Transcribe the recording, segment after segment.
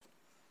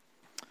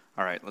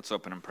All right, let's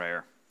open in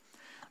prayer.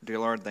 Dear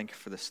Lord, thank you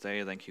for this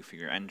day. Thank you for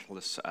your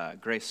endless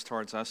grace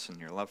towards us and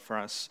your love for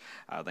us.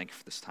 Thank you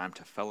for this time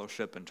to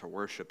fellowship and to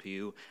worship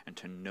you and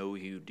to know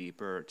you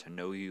deeper, to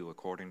know you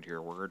according to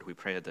your word. We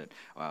pray that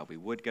we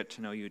would get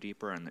to know you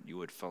deeper and that you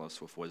would fill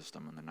us with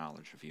wisdom and the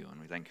knowledge of you. And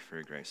we thank you for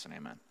your grace and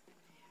amen.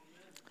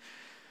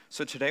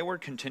 So today we're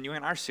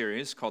continuing our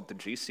series called the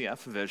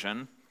GCF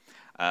Vision.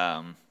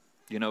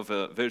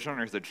 The vision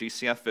or the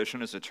GCF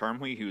vision is a term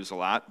we use a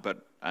lot,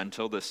 but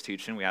until this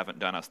teaching, we haven't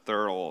done a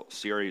thorough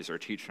series or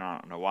teaching on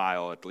it in a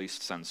while, at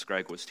least since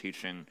Greg was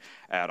teaching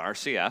at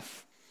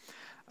RCF.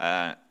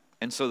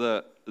 And so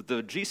the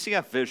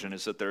GCF vision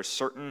is that there are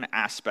certain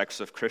aspects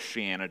of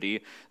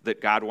Christianity that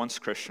God wants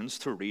Christians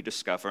to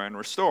rediscover and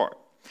restore.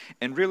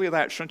 And really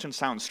that shouldn't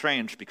sound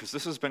strange because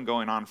this has been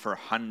going on for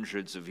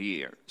hundreds of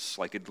years,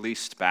 like at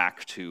least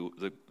back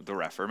to the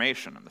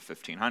Reformation in the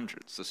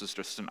 1500s. This is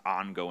just an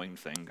ongoing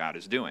thing God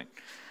is doing.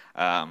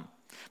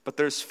 But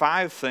there's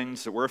 5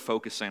 things that we're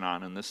focusing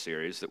on in this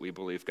series that we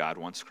believe God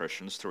wants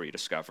Christians to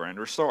rediscover and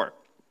restore.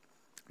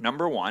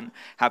 Number 1,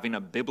 having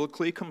a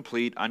biblically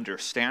complete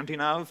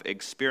understanding of,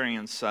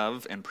 experience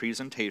of, and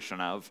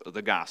presentation of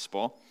the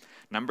gospel.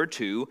 Number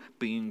 2,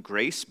 being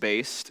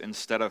grace-based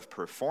instead of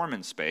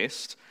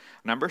performance-based.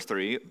 Number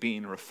 3,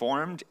 being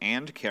reformed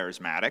and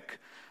charismatic.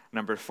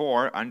 Number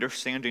 4,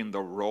 understanding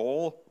the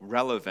role,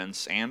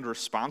 relevance, and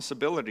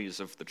responsibilities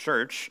of the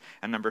church.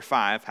 And number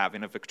 5,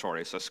 having a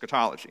victorious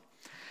eschatology.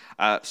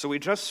 So we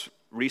just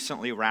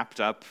recently wrapped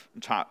up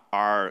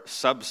our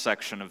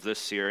subsection of this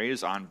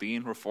series on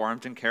being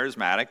reformed and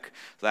charismatic.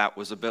 That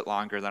was a bit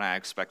longer than I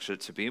expected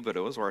it to be, but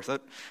it was worth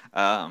it.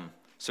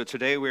 So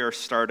today we are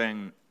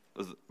starting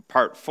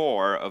Part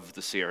 4 of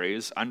the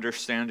series,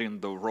 understanding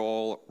the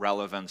role,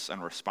 relevance,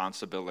 and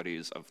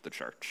responsibilities of the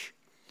church.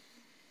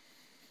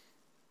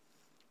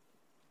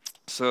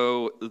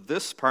 So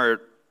this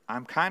part,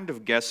 I'm kind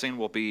of guessing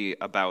will be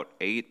about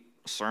 8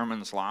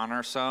 sermons long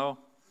or so.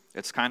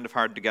 It's kind of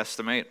hard to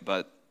guesstimate,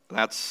 but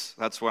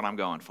that's what I'm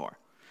going for.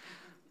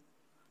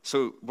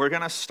 So we're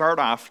going to start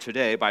off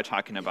today by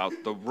talking about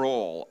the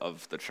role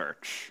of the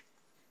church.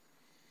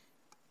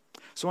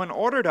 So in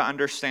order to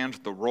understand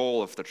the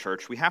role of the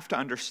church, we have to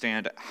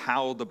understand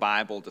how the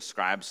Bible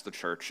describes the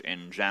church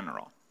in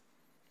general.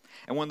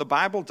 And when the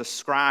Bible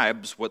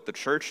describes what the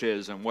church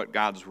is and what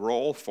God's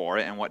role for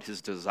it and what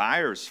his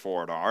desires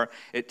for it are,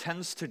 it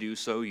tends to do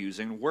so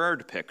using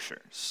word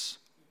pictures.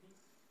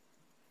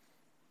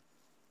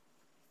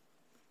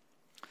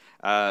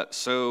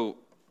 So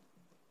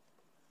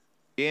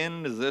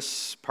in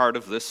this part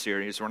of this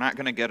series, we're not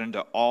going to get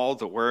into all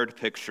the word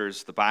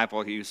pictures the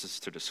Bible uses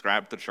to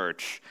describe the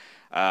church,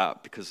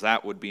 because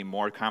that would be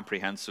more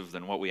comprehensive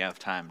than what we have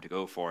time to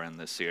go for in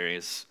this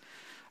series.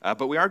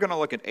 But we are going to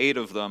look at 8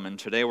 of them, and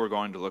today we're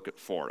going to look at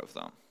 4 of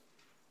them.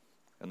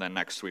 And then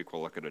next week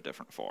we'll look at a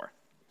different 4.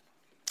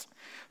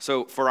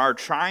 So for our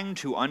trying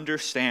to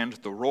understand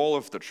the role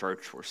of the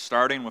church, we're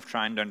starting with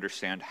trying to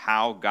understand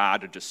how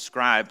God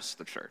describes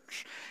the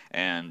church.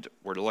 And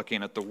we're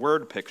looking at the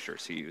word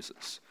pictures he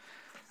uses.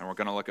 And we're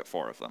going to look at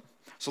 4 of them.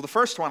 So the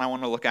first one I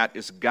want to look at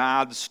is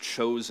God's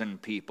chosen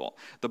people.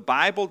 The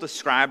Bible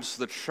describes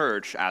the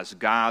church as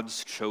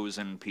God's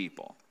chosen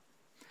people.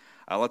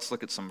 Let's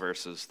look at some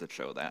verses that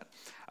show that.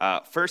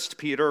 1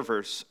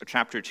 Peter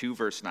chapter 2,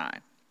 verse 9.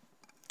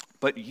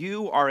 But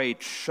you are a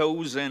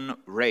chosen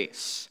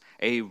race,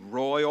 a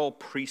royal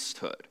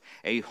priesthood,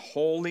 a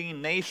holy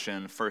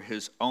nation for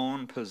his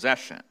own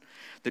possession,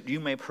 that you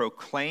may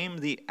proclaim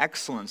the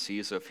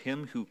excellencies of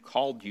him who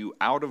called you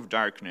out of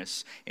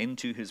darkness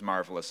into his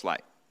marvelous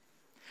light.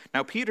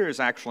 Now, Peter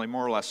is actually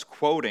more or less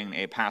quoting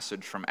a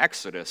passage from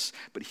Exodus,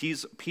 but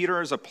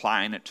Peter is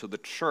applying it to the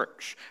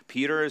church.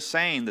 Peter is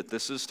saying that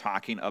this is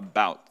talking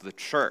about the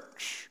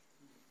church.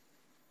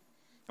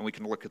 And we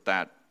can look at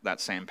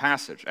that same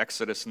passage,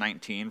 Exodus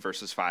 19,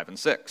 verses 5 and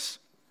 6.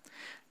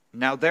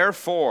 Now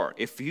therefore,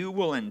 if you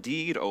will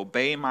indeed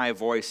obey my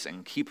voice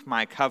and keep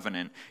my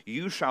covenant,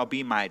 you shall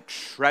be my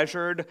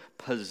treasured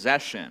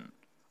possession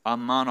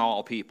among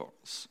all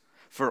peoples.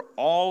 For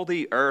all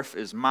the earth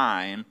is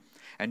mine,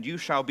 and you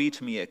shall be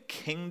to me a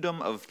kingdom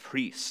of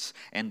priests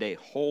and a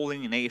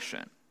holy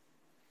nation.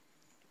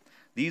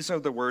 These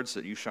are the words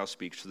that you shall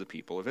speak to the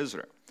people of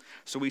Israel.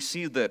 So we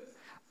see that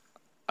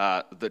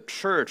the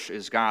church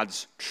is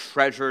God's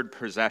treasured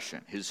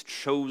possession, his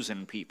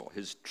chosen people,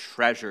 his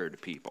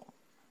treasured people.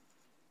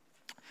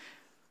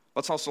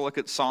 Let's also look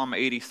at Psalm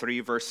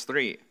 83, verse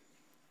 3.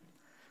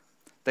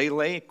 They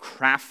lay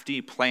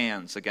crafty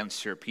plans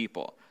against your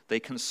people. They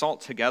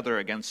consult together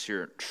against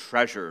your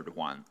treasured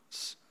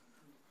ones.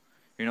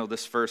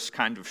 This verse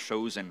kind of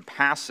shows in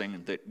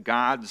passing that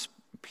God's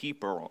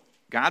people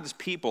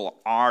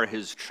are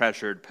his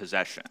treasured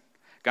possession.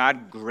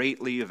 God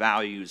greatly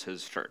values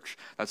his church.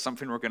 That's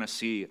something we're going to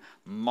see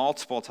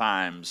multiple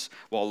times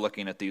while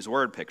looking at these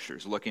word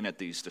pictures, looking at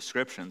these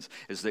descriptions,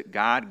 is that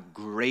God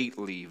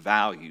greatly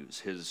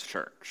values his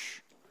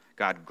church.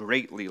 God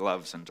greatly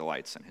loves and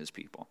delights in his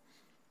people,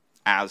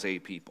 as a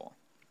people,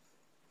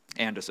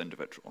 and as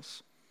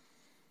individuals.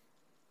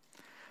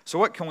 So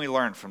what can we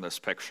learn from this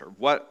picture?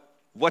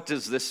 What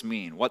does this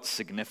mean? What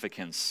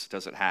significance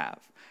does it have?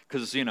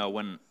 Because,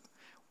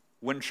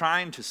 when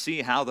trying to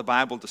see how the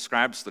Bible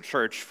describes the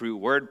church through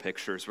word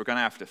pictures, we're going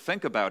to have to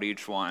think about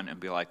each one and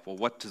be like, well,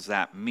 what does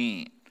that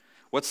mean?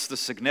 What's the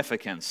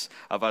significance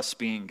of us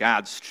being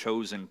God's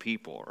chosen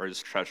people or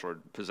his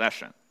treasured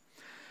possession?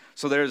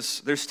 So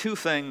there's two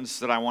things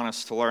that I want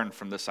us to learn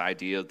from this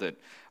idea that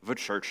the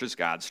church is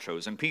God's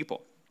chosen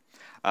people.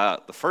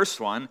 The first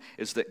one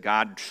is that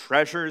God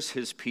treasures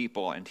his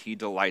people and he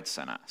delights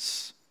in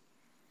us.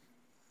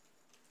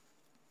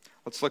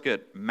 Let's look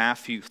at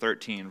Matthew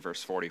 13,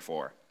 verse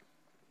 44.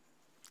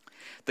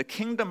 The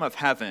kingdom of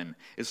heaven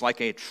is like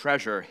a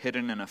treasure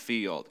hidden in a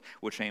field,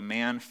 which a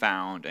man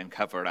found and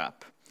covered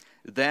up.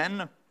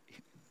 Then,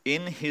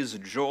 in his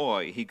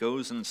joy, he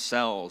goes and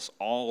sells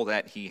all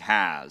that he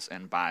has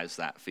and buys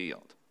that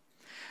field.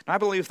 Now, I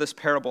believe this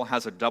parable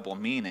has a double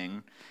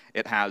meaning.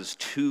 It has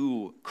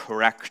two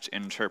correct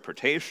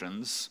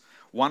interpretations.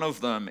 One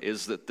of them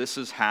is that this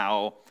is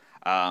how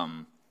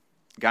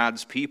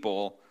God's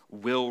people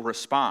will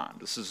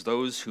respond. This is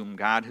those whom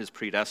God has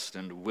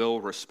predestined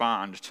will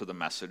respond to the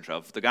message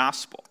of the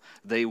gospel.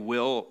 They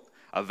will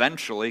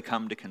eventually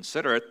come to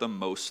consider it the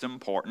most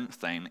important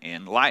thing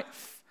in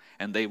life,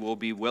 and they will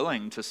be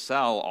willing to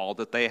sell all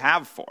that they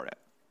have for it.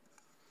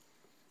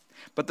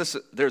 But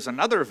there's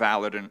another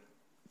valid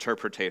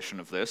interpretation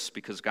of this,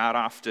 because God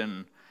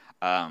often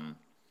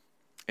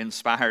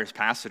inspires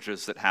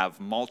passages that have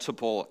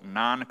multiple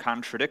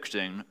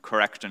non-contradicting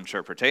correct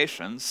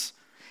interpretations.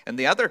 And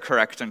the other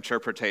correct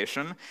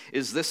interpretation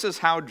is this is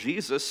how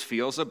Jesus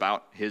feels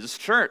about his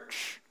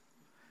church.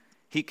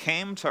 He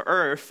came to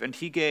earth and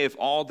he gave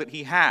all that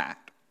he had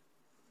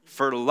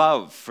for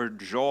love, for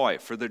joy,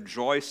 for the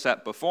joy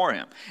set before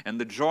him. And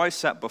the joy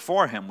set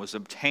before him was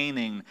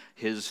obtaining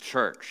his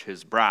church,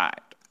 his bride.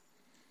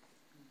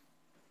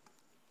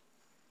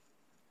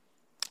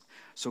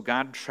 So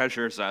God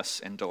treasures us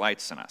and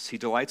delights in us. He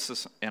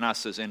delights in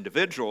us as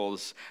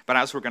individuals, but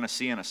as we're going to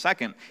see in a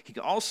second, he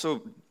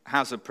also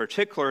has a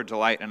particular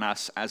delight in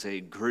us as a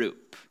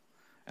group.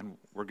 And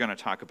we're going to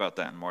talk about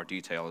that in more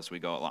detail as we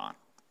go along.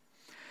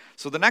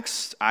 So the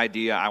next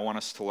idea I want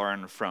us to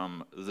learn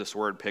from this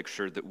word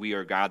picture, that we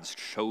are God's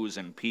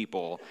chosen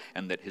people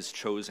and that his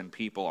chosen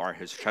people are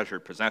his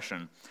treasured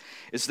possession,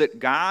 is that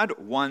God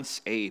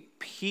wants a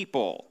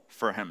people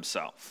for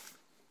himself.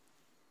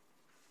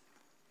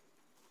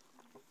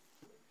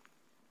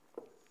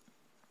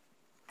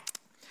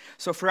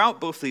 So throughout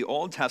both the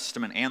Old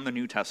Testament and the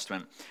New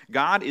Testament,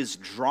 God is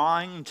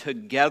drawing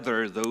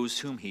together those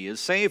whom he is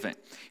saving.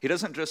 He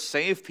doesn't just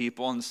save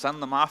people and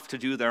send them off to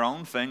do their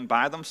own thing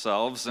by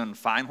themselves and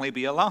finally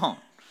be alone.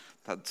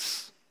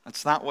 That's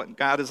not what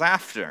God is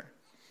after.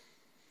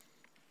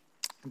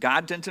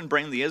 God didn't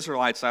bring the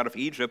Israelites out of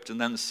Egypt and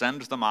then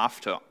send them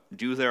off to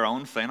do their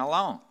own thing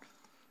alone.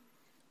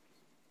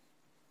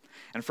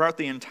 And throughout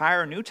the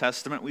entire New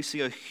Testament, we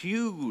see a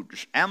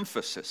huge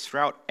emphasis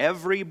throughout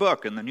every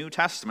book in the New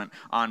Testament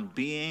on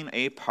being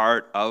a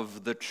part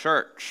of the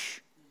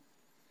church.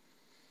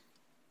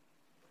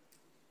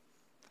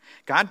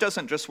 God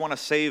doesn't just want to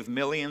save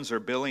millions or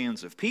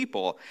billions of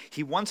people.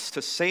 He wants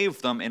to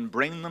save them and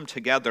bring them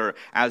together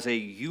as a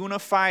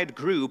unified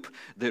group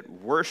that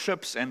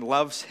worships and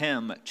loves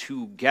him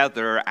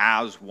together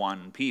as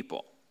one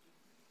people.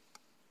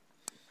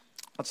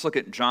 Let's look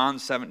at John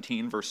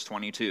 17, verse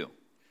 22.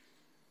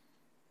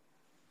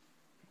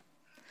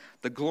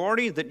 The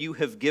glory that you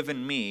have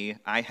given me,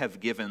 I have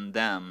given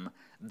them,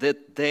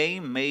 that they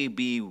may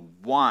be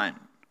one,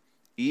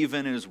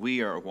 even as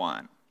we are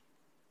one.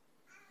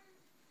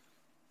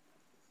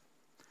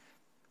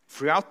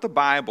 Throughout the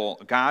Bible,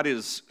 God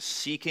is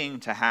seeking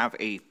to have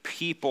a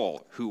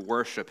people who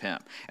worship him.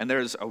 And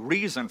there's a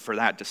reason for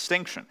that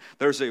distinction.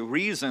 There's a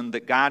reason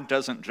that God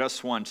doesn't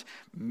just want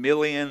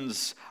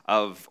millions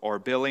or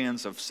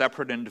billions of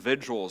separate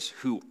individuals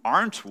who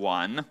aren't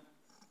one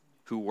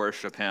who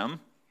worship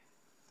him.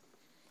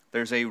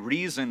 There's a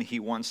reason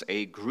he wants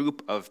a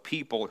group of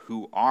people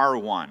who are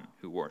one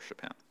who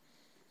worship him.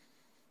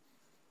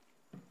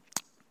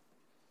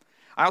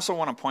 I also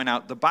want to point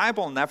out, the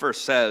Bible never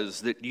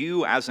says that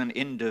you as an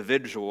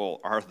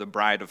individual are the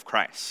bride of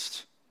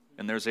Christ.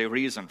 And there's a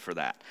reason for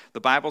that. The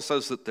Bible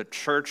says that the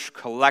church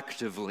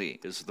collectively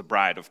is the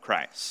bride of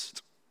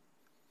Christ.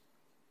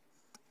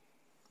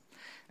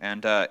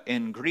 And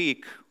in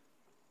Greek,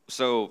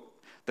 so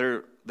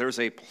there's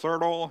a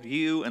plural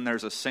you and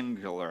there's a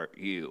singular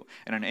you.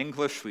 And in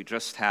English, we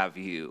just have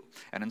you.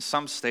 And in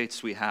some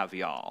states, we have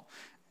y'all.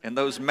 And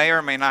those may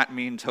or may not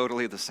mean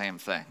totally the same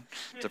thing,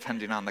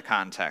 depending on the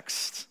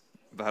context.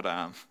 But,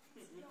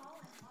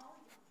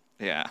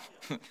 yeah.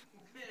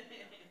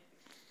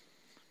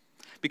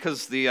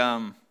 Because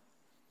the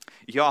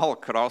y'all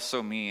could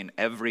also mean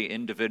every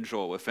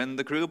individual within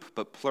the group,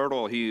 but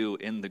plural you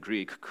in the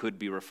Greek could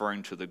be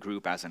referring to the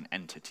group as an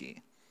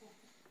entity,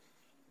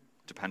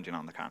 depending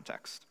on the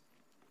context.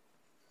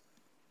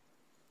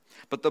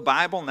 But the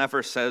Bible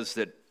never says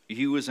that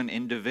you as an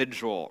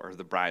individual are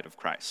the bride of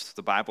Christ.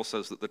 The Bible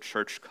says that the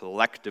church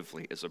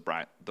collectively is the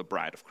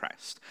bride of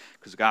Christ,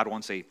 because God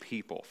wants a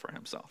people for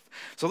himself.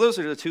 So those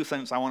are the two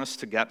things I want us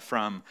to get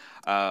from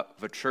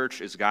the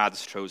church is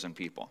God's chosen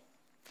people.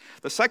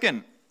 The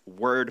second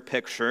word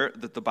picture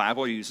that the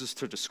Bible uses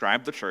to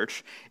describe the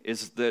church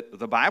is that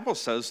the Bible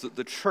says that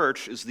the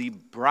church is the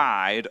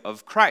bride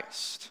of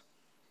Christ.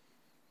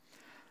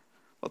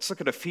 Let's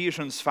look at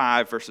Ephesians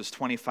 5, verses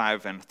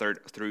 25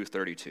 through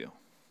 32.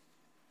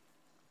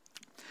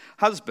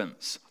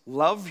 Husbands,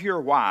 love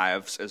your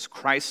wives as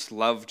Christ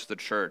loved the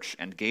church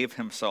and gave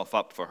himself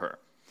up for her,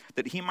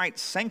 that he might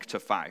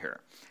sanctify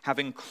her,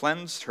 having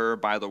cleansed her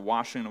by the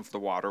washing of the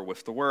water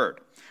with the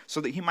word,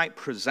 so that he might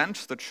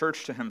present the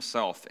church to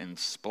himself in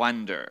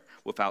splendor,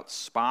 without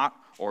spot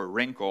or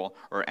wrinkle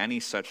or any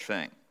such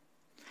thing,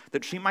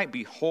 that she might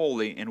be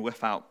holy and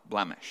without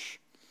blemish.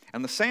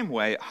 In the same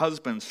way,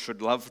 husbands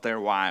should love their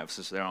wives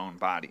as their own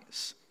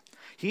bodies.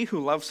 He who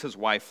loves his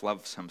wife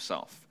loves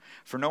himself.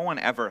 For no one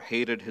ever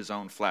hated his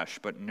own flesh,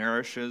 but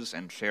nourishes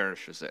and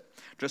cherishes it,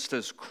 just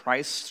as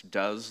Christ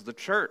does the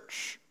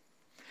church,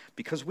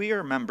 because we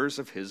are members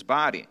of his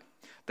body.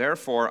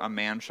 Therefore, a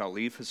man shall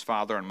leave his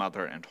father and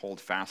mother and hold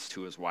fast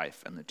to his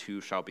wife, and the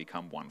two shall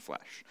become one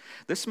flesh.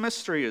 This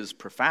mystery is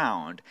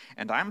profound,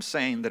 and I'm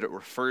saying that it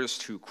refers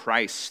to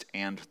Christ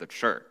and the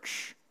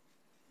church.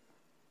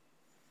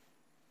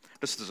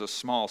 Just as a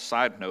small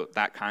side note,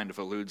 that kind of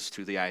alludes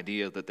to the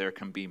idea that there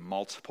can be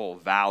multiple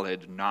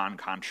valid,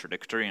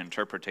 non-contradictory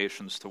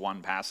interpretations to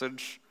one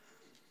passage.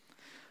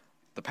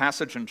 The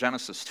passage in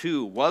Genesis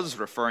 2 was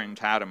referring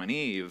to Adam and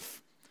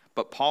Eve,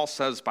 but Paul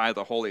says by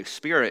the Holy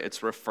Spirit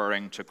it's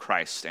referring to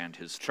Christ and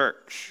his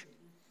church.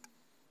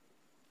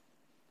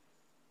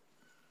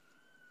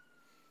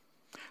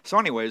 So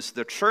anyways,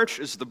 the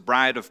church is the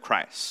bride of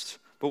Christ.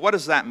 But what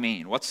does that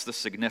mean? What's the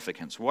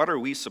significance? What are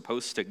we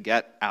supposed to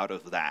get out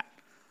of that?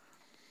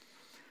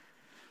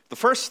 The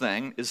first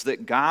thing is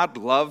that God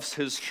loves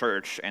his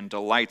church and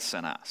delights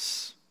in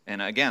us. And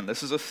again,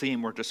 this is a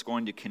theme we're just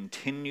going to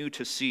continue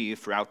to see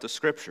throughout the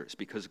scriptures,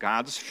 because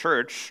God's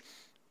church,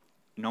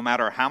 no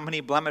matter how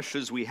many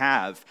blemishes we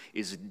have,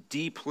 is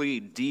deeply,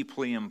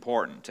 deeply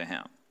important to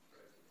him,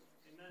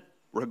 Amen.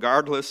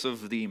 Regardless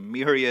of the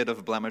myriad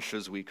of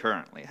blemishes we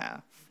currently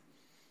have.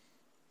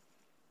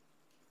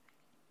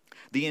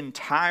 The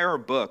entire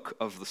book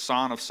of the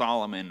Song of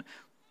Solomon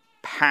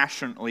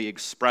passionately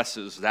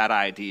expresses that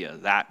idea,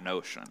 that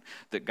notion,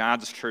 that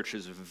God's church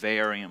is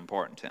very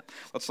important to him.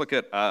 Let's look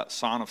at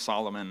Song of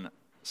Solomon,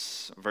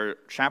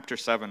 chapter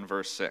 7,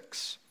 verse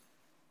 6.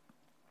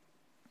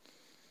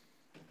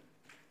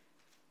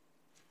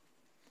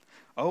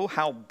 Oh,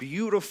 how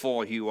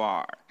beautiful you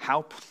are,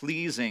 how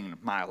pleasing,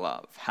 my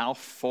love, how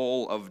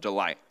full of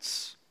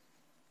delights.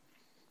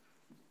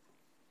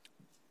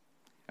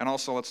 And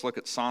also let's look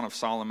at Song of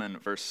Solomon,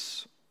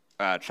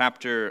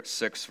 chapter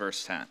 6,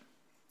 verse 10.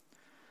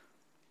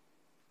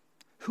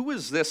 Who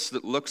is this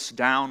that looks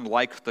down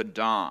like the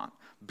dawn,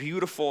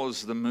 beautiful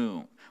as the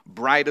moon,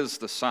 bright as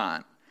the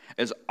sun,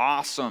 as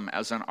awesome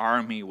as an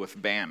army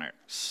with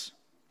banners?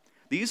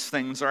 These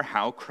things are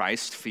how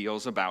Christ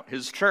feels about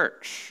his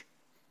church.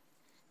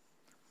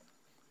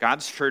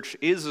 God's church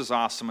is as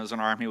awesome as an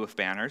army with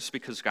banners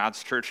because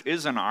God's church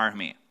is an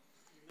army.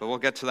 But we'll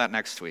get to that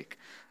next week.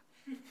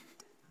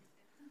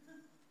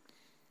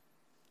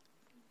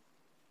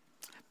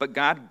 But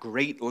God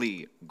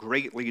greatly,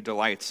 greatly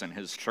delights in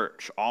his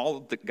church. All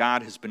that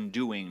God has been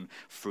doing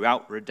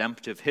throughout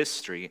redemptive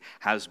history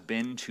has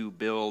been to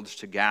build,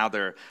 to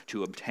gather,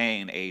 to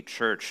obtain a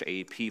church,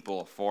 a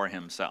people for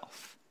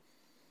himself.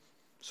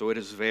 So it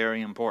is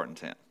very important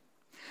to him.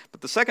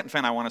 But the second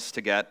thing I want us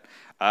to get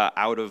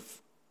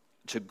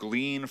to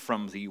glean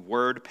from the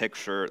word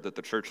picture that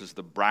the church is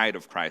the bride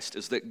of Christ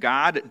is that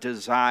God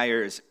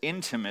desires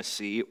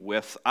intimacy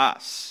with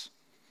us.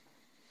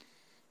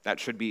 That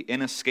should be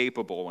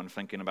inescapable when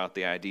thinking about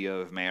the idea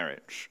of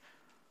marriage.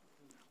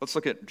 Let's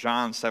look at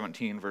John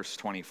 17, verse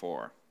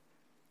 24.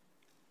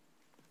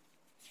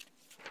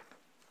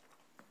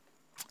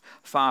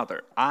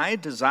 Father, I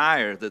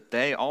desire that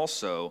they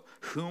also,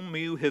 whom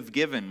you have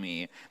given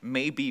me,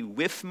 may be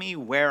with me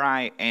where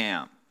I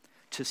am,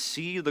 to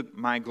see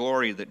my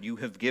glory that you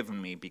have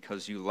given me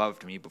because you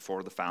loved me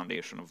before the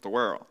foundation of the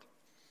world.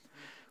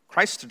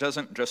 Christ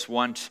doesn't just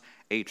want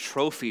a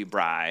trophy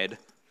bride,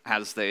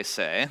 as they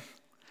say.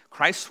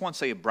 Christ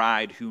wants a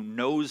bride who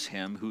knows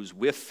him, who's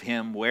with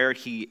him where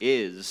he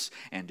is,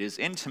 and is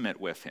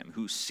intimate with him,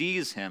 who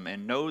sees him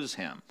and knows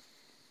him.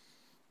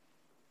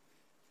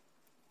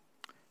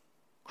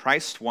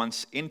 Christ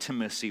wants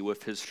intimacy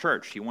with his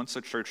church. He wants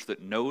a church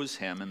that knows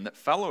him and that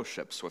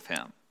fellowships with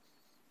him.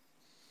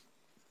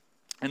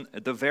 And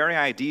the very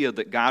idea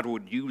that God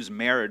would use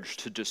marriage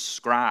to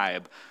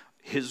describe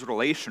his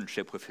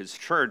relationship with his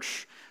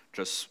church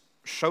just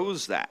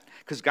shows that.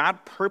 Because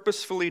God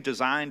purposefully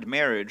designed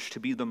marriage to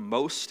be the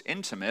most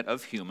intimate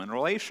of human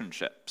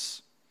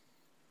relationships.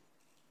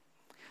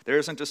 There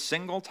isn't a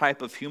single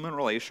type of human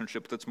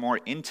relationship that's more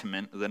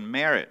intimate than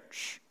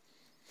marriage.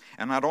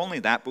 And not only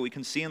that, but we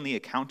can see in the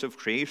account of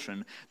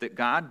creation that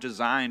God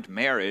designed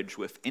marriage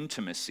with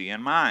intimacy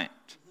in mind.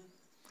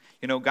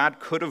 God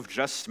could have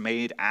just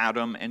made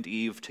Adam and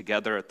Eve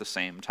together at the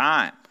same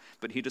time,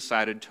 but he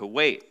decided to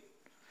wait.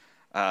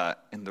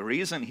 And the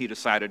reason he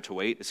decided to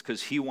wait is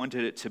because he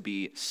wanted it to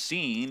be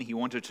seen, he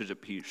wanted it to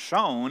be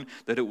shown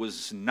that it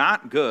was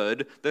not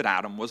good that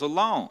Adam was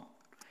alone.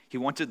 He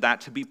wanted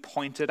that to be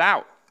pointed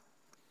out.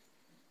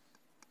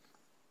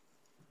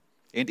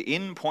 And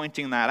in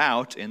pointing that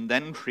out and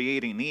then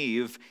creating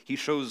Eve, he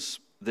shows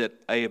that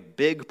a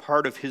big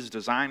part of his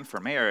design for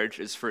marriage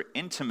is for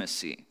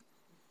intimacy.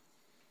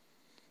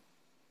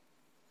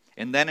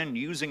 And then in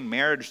using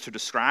marriage to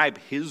describe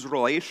his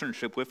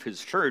relationship with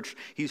his church,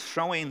 he's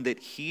showing that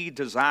he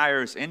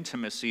desires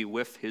intimacy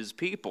with his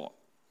people.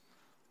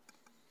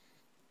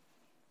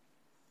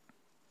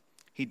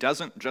 He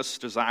doesn't just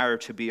desire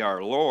to be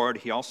our Lord,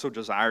 he also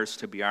desires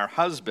to be our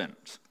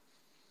husband.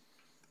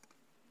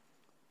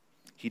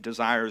 He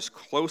desires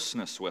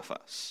closeness with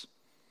us.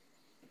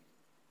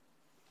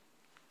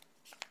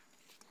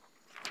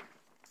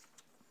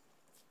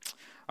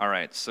 All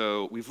right,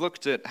 so we've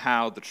looked at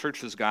how the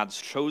church is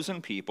God's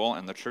chosen people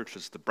and the church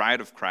is the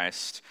bride of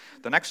Christ.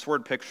 The next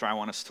word picture I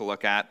want us to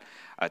look at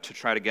to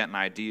try to get an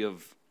idea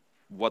of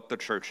what the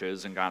church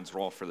is and God's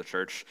role for the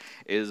church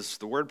is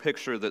the word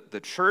picture that the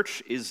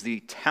church is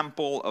the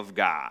temple of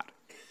God.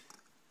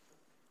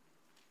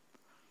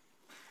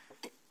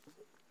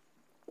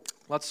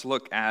 Let's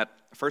look at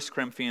 1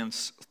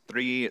 Corinthians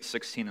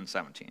 3:16 and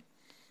 17.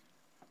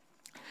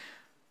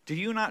 Do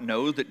you not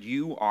know that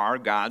you are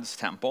God's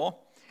temple,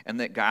 and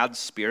that God's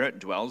Spirit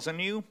dwells in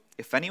you?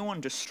 If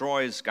anyone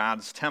destroys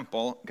God's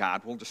temple,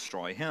 God will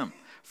destroy him.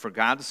 For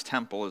God's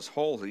temple is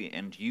holy,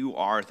 and you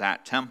are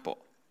that temple.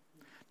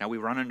 Now we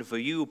run into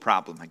the you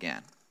problem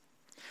again.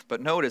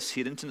 But notice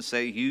he didn't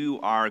say you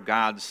are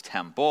God's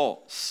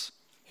temples.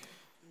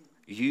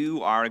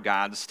 You are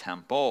God's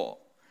temple.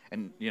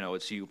 And,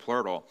 it's you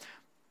plural.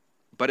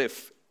 But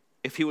if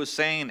he was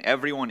saying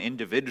everyone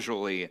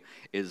individually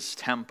is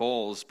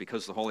temples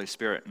because the Holy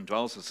Spirit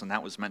indwells us, and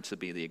that was meant to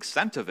be the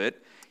extent of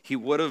it, he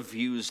would have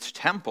used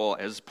temple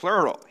as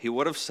plural. He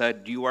would have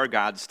said, you are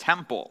God's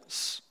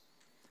temples.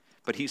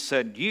 But he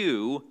said,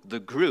 you, the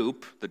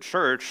group, the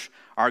church,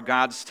 are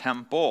God's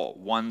temple,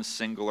 one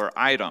singular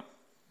item.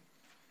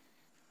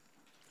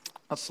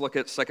 Let's look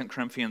at 2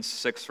 Corinthians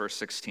 6, verse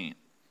 16.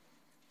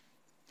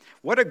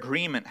 What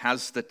agreement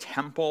has the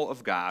temple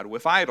of God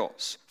with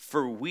idols?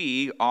 For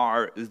we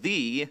are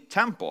the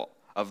temple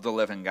of the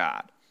living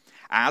God.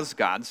 As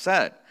God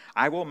said,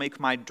 I will make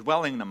my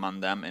dwelling among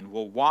them and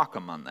will walk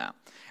among them,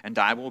 and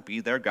I will be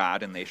their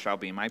God, and they shall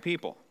be my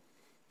people.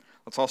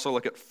 Let's also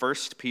look at 1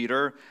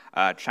 Peter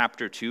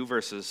chapter 2,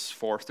 verses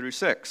 4 through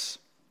 6.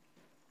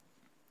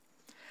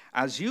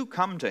 As you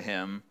come to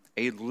him,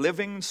 a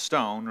living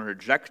stone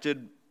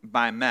rejected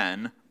by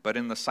men, but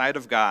in the sight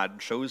of God,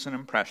 chosen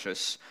and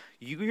precious,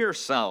 you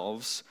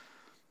yourselves,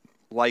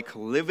 like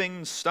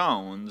living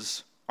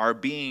stones, are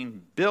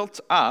being built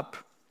up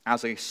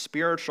as a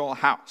spiritual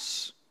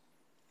house,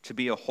 to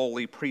be a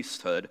holy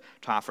priesthood,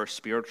 to offer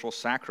spiritual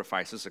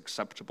sacrifices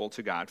acceptable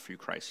to God through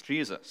Christ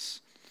Jesus.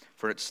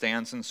 For it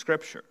stands in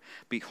Scripture,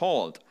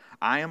 behold,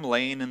 I am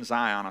laying in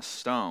Zion a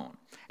stone,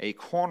 a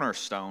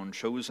cornerstone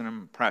chosen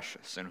and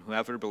precious, and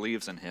whoever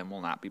believes in him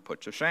will not be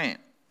put to shame.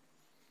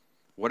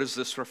 What is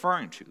this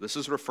referring to? This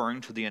is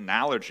referring to the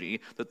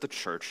analogy that the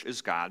church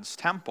is God's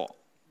temple.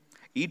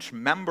 Each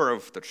member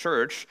of the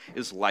church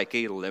is like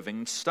a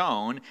living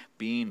stone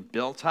being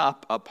built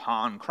up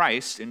upon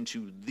Christ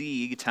into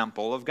the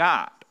temple of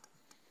God.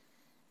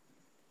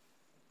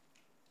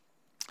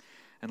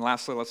 And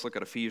lastly, let's look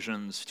at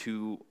Ephesians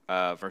 2,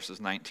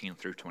 verses 19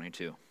 through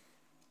 22.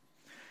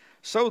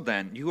 So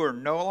then, you are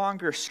no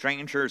longer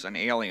strangers and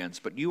aliens,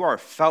 but you are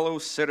fellow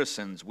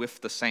citizens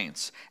with the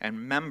saints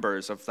and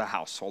members of the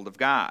household of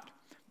God,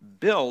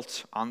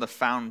 built on the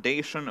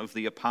foundation of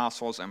the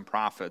apostles and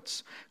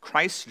prophets,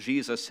 Christ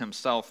Jesus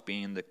himself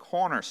being the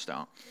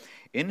cornerstone,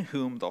 in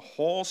whom the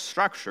whole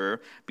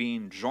structure,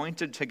 being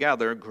jointed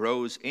together,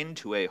 grows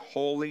into a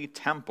holy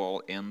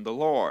temple in the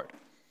Lord.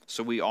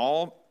 So we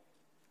all,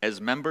 as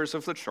members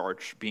of the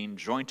church, being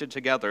jointed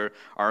together,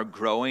 are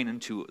growing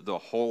into the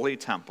holy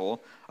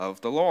temple of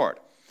the Lord.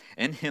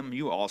 In him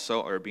you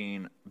also are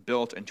being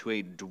built into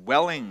a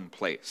dwelling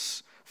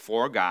place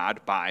for God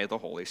by the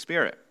Holy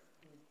Spirit.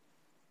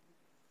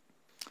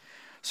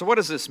 So what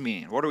does this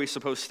mean? What are we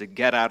supposed to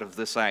get out of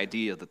this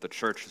idea that the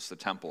church is the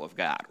temple of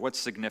God? What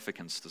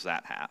significance does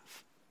that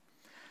have?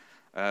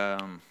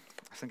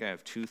 I think I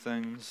have two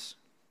things,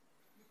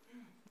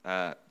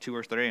 2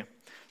 or 3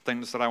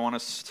 things that I want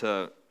us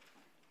to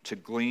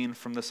glean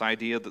from this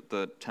idea that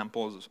the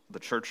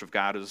church of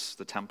God is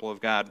the temple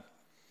of God.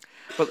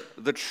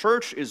 But the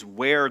church is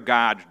where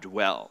God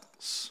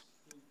dwells.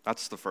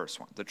 That's the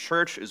first one. The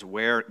church is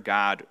where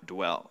God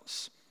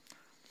dwells.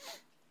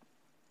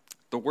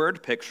 The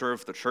word picture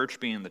of the church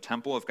being the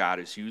temple of God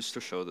is used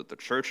to show that the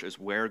church is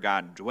where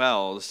God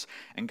dwells,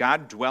 and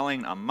God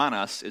dwelling among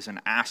us is an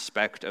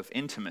aspect of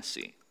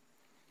intimacy.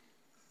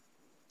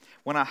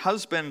 When a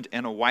husband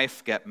and a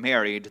wife get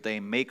married, they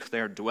make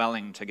their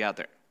dwelling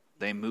together.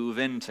 They move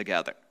in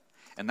together.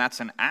 And that's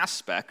an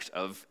aspect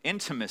of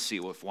intimacy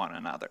with one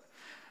another.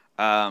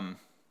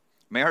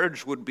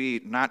 Marriage would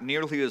be not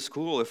nearly as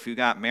cool if you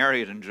got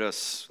married and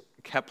just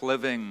kept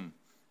living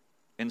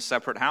in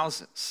separate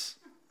houses.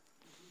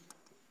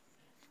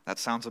 That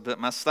sounds a bit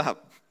messed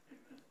up.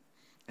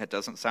 It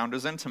doesn't sound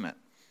as intimate.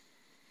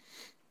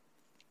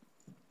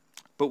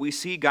 But we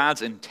see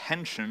God's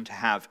intention to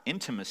have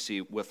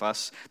intimacy with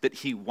us, that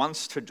he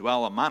wants to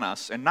dwell among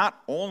us, and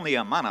not only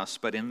among us,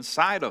 but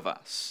inside of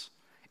us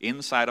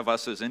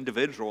as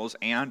individuals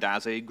and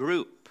as a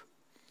group.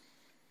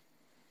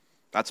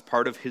 That's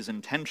part of his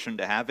intention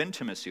to have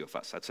intimacy with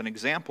us. That's an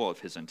example of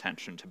his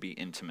intention to be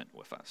intimate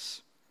with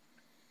us.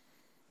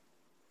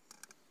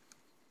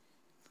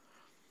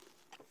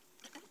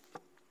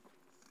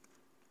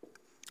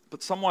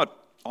 But somewhat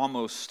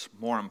almost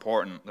more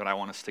important that I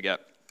want us to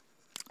get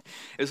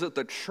is that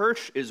the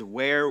church is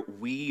where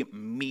we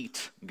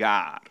meet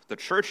God. The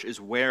church is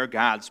where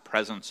God's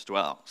presence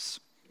dwells.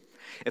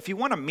 If you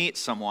want to meet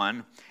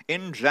someone,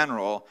 in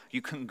general,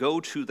 you can go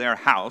to their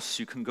house,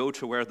 you can go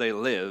to where they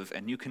live,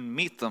 and you can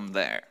meet them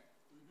there.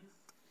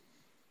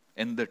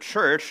 And the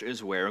church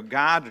is where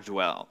God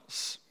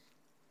dwells,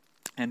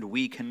 and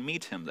we can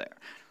meet him there.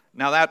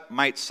 Now that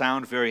might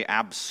sound very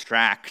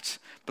abstract,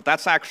 but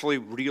that's actually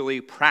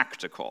really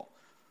practical.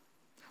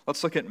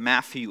 Let's look at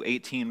Matthew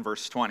 18,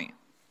 verse 20.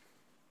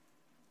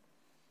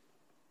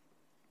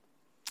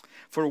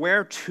 For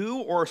where 2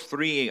 or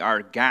 3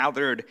 are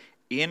gathered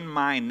in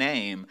my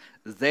name,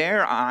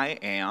 there I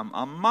am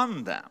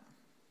among them.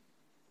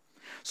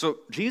 So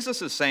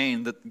Jesus is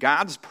saying that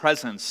God's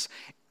presence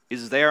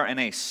is there in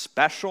a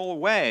special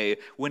way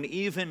when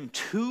even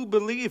 2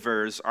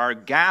 believers are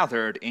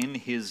gathered in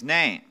his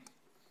name.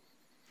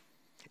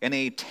 In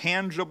a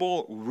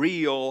tangible,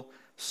 real,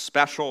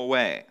 special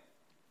way.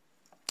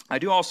 I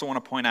do also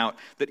want to point out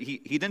that he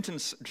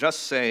didn't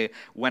just say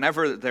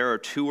whenever there are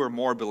 2 or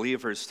more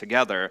believers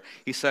together.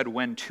 He said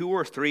when 2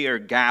 or 3 are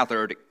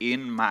gathered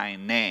in my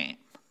name.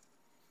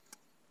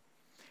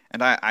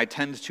 And I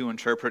tend to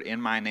interpret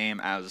in my name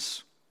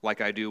as like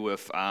I do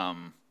with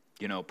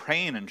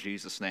praying in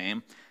Jesus'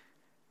 name,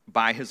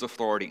 by his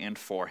authority and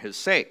for his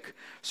sake.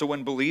 So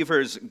when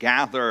believers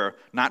gather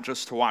not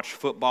just to watch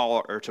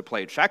football or to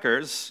play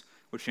checkers,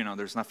 which,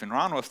 there's nothing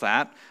wrong with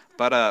that,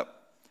 but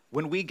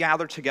when we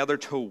gather together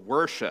to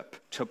worship,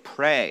 to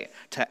pray,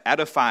 to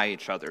edify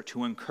each other,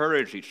 to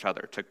encourage each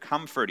other, to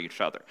comfort each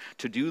other,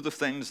 to do the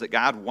things that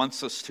God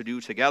wants us to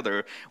do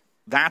together,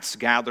 that's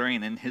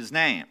gathering in his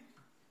name.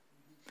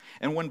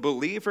 And when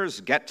believers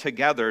get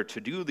together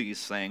to do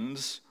these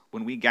things,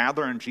 when we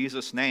gather in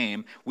Jesus'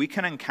 name, we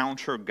can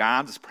encounter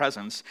God's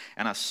presence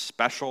in a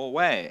special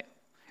way,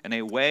 in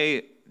a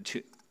way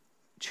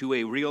to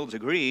a real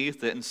degree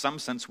that in some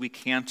sense we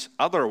can't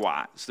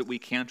otherwise, that we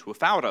can't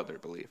without other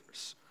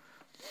believers.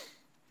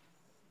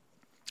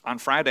 On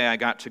Friday, I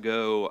got to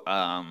go,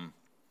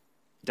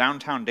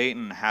 downtown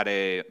Dayton had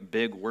a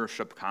big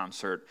worship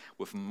concert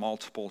with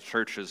multiple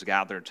churches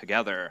gathered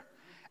together,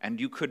 and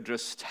you could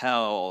just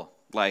tell,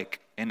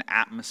 an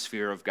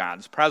atmosphere of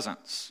God's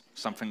presence.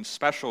 Something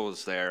special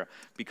is there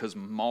because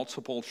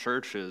multiple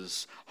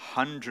churches,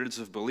 hundreds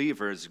of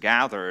believers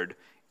gathered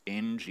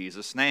in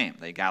Jesus' name.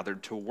 They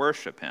gathered to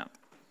worship him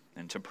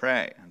and to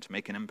pray and to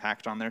make an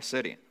impact on their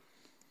city.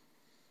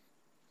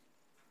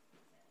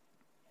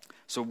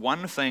 So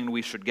one thing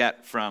we should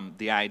get from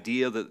the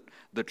idea that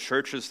the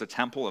church is the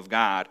temple of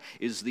God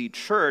is the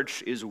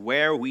church is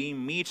where we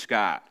meet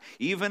God.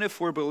 Even if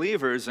we're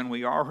believers and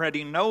we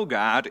already know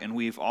God and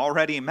we've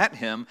already met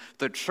him,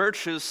 the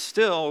church is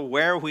still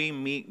where we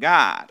meet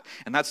God.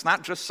 And that's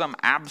not just some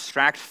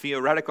abstract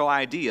theoretical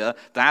idea,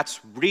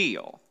 that's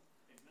real.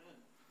 Amen.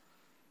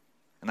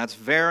 And that's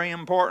very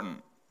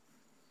important.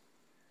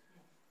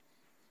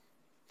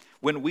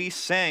 When we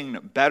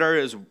sing, better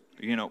is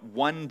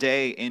one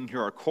day in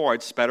your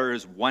courts, better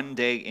is one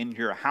day in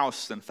your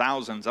house than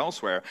thousands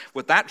elsewhere.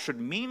 What that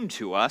should mean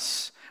to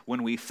us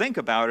when we think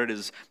about it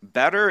is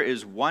better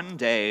is one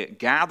day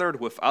gathered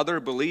with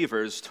other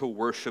believers to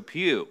worship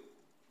you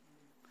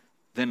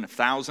than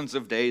thousands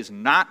of days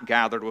not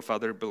gathered with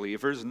other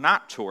believers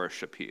not to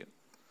worship you.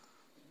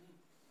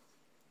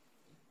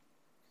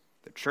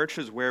 The church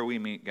is where we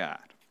meet God.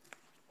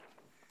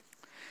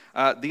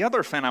 The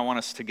other thing I want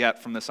us to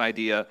get from this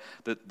idea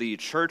that the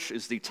church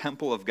is the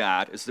temple of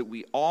God is that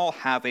we all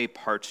have a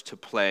part to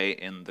play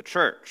in the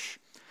church.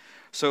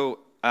 So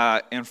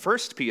in 1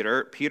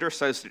 Peter, Peter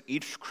says that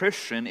each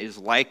Christian is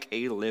like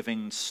a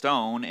living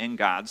stone in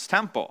God's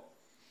temple.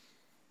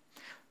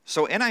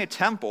 So in a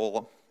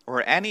temple,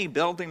 or any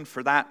building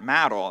for that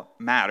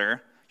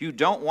matter, you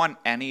don't want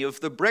any of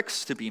the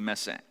bricks to be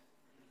missing.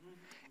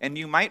 And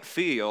you might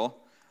feel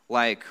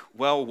like,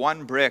 well,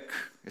 one brick,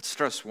 it's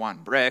just one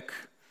brick.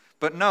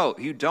 But no,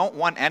 you don't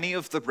want any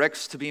of the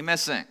bricks to be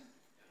missing.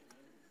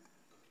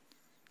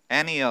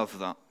 Any of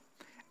them.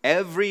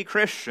 Every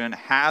Christian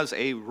has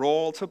a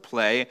role to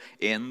play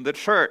in the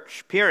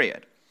church,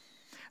 period.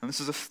 And this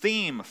is a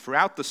theme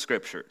throughout the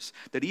scriptures,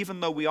 that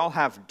even though we all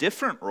have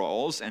different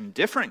roles and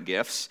different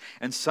gifts,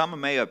 and some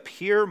may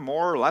appear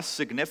more or less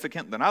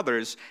significant than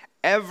others,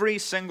 every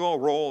single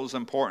role is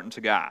important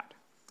to God.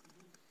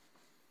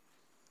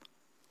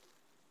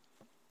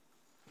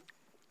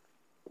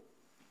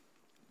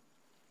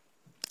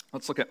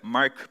 Let's look at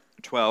Mark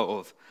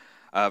 12,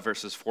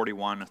 verses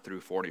 41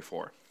 through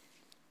 44.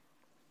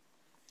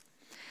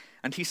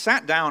 And he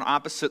sat down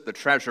opposite the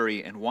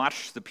treasury and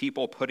watched the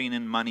people putting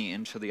in money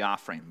into the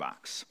offering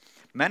box.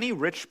 Many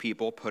rich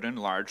people put in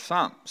large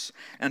sums,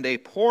 and a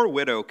poor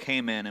widow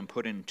came in and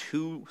put in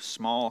 2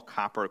 small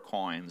copper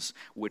coins,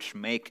 which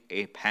make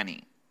a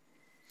penny.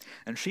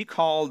 And he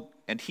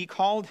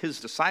called his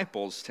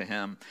disciples to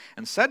him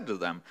and said to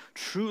them,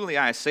 "Truly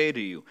I say to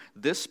you,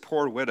 this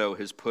poor widow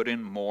has put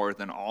in more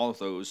than all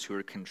those who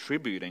are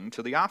contributing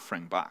to the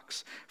offering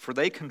box. For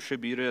they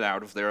contributed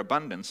out of their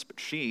abundance, but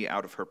she,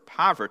 out of her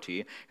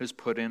poverty, has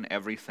put in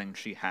everything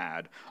she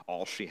had,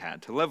 all she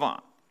had to live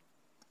on."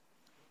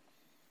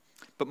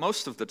 But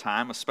most of the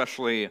time,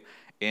 especially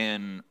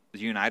in the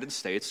United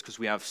States, because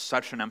we have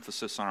such an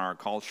emphasis on our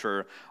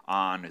culture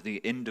on the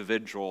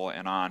individual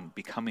and on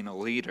becoming a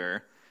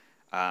leader,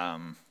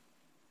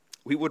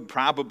 we would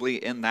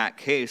probably, in that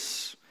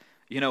case,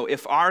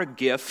 if our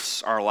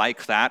gifts are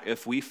like that,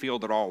 if we feel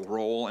that our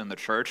role in the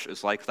church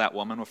is like that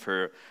woman with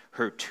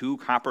her 2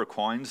 copper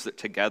coins that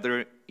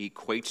together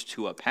equate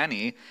to a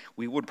penny,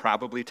 we would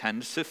probably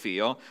tend to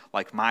feel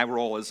like my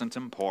role isn't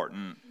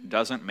important,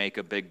 doesn't make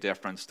a big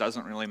difference,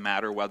 doesn't really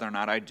matter whether or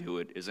not I do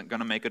it, isn't going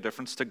to make a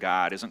difference to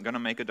God, isn't going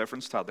to make a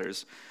difference to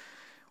others.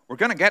 We're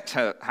going to get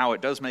to how it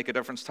does make a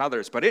difference to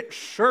others, but it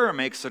sure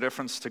makes a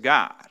difference to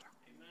God.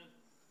 Amen.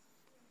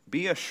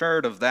 Be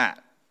assured of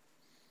that.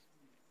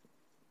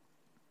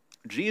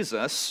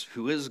 Jesus,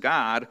 who is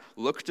God,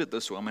 looked at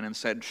this woman and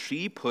said,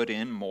 "She put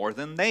in more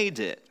than they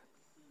did."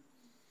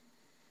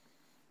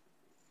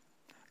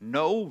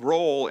 No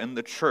role in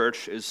the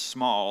church is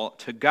small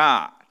to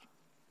God.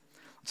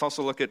 Let's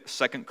also look at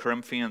 2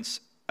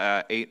 Corinthians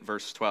 8,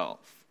 verse 12.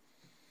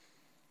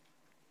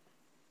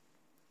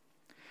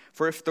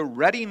 For if the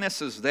readiness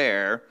is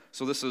there,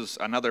 so this is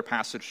another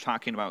passage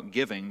talking about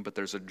giving, but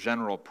there's a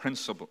general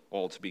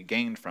principle to be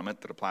gained from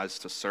it that applies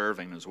to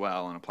serving as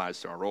well and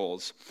applies to our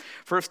roles.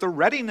 For if the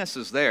readiness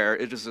is there,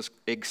 it is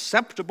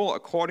acceptable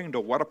according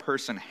to what a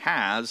person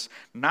has,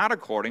 not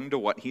according to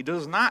what he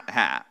does not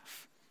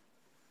have.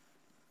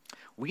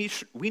 We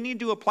need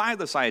to apply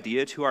this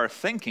idea to our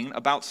thinking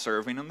about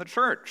serving in the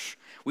church.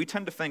 We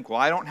tend to think, well,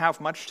 I don't have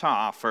much to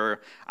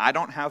offer, I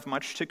don't have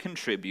much to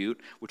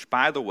contribute, which,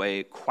 by the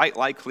way, quite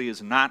likely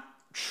is not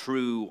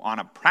true on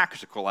a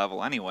practical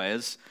level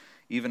anyways,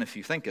 even if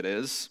you think it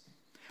is.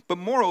 But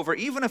moreover,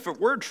 even if it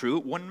were true,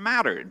 it wouldn't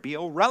matter. It'd be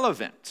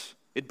irrelevant.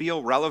 It'd be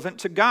irrelevant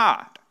to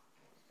God.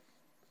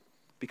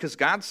 Because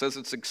God says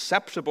it's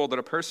acceptable that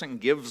a person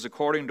gives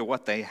according to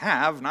what they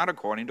have, not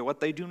according to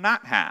what they do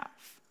not have.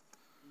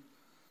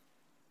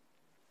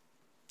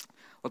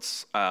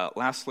 Let's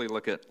lastly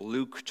look at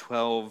Luke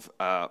 12,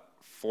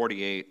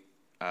 48,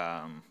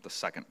 the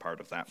second part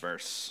of that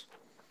verse.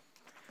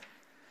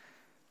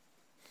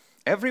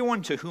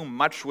 Everyone to whom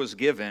much was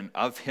given,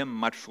 of him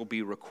much will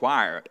be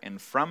required,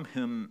 and from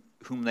whom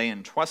they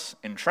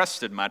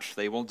entrusted much,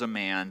 they will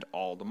demand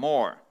all the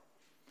more.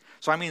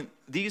 So,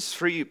 these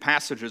 3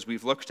 passages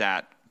we've looked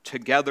at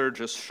together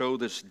just show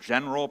this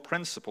general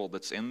principle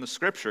that's in the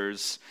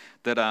scriptures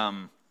that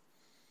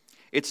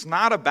it's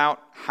not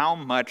about how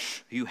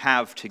much you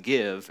have to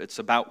give. It's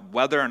about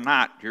whether or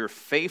not you're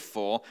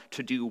faithful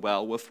to do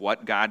well with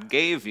what God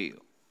gave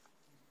you.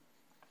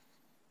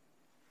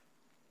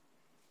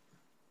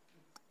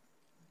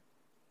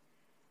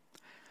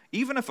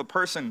 Even if a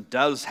person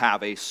does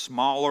have a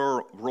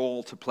smaller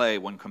role to play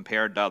when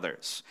compared to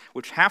others,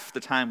 which half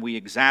the time we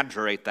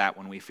exaggerate that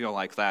when we feel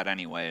like that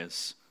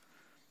anyways.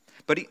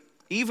 But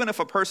even if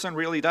a person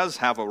really does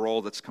have a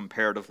role that's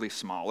comparatively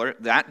smaller,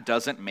 that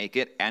doesn't make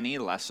it any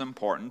less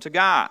important to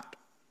God.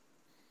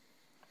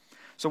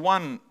 So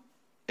one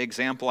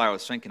example I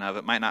was thinking of,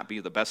 it might not be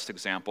the best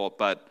example,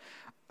 but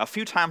a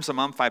few times a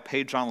month I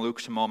pay John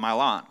Luke to mow my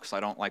lawn because I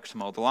don't like to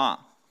mow the lawn.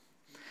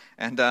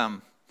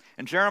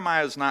 And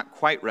Jeremiah is not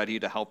quite ready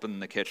to help in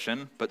the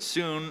kitchen, but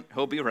soon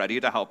he'll be ready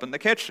to help in the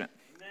kitchen.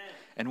 Amen.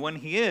 And when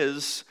he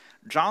is,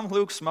 John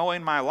Luke's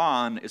mowing my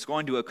lawn is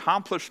going to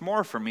accomplish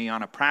more for me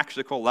on a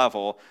practical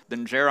level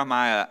than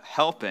Jeremiah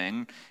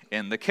helping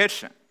in the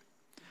kitchen.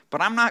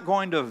 But I'm not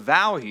going to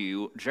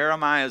value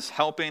Jeremiah's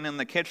helping in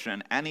the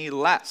kitchen any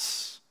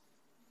less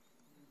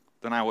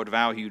than I would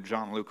value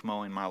John Luke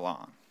mowing my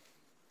lawn.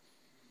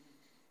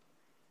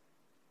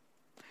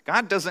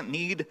 God doesn't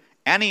need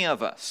any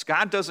of us.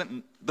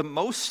 The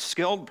most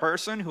skilled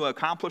person who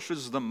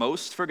accomplishes the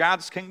most for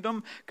God's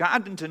kingdom,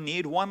 God doesn't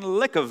need one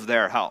lick of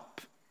their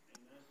help.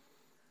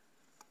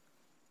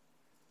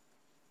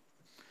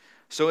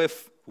 So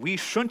if we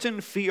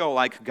shouldn't feel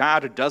like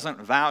God doesn't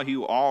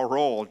value our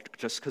role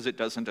just because it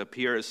doesn't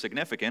appear as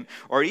significant,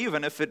 or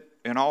even if it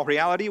in all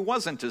reality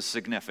wasn't as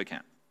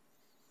significant,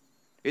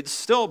 it'd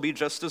still be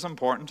just as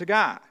important to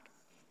God.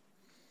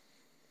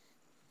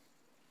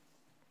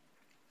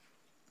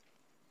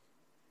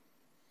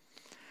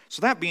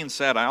 So that being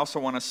said, I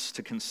also want us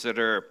to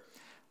consider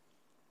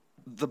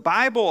the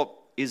Bible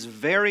is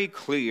very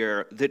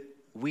clear that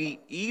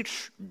we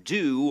each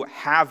do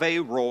have a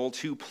role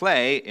to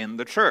play in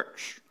the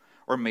church,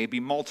 or maybe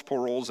multiple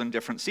roles in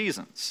different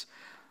seasons,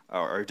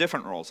 or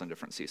different roles in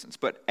different seasons.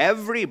 But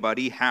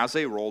everybody has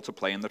a role to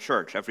play in the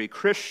church. Every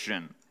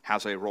Christian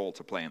has a role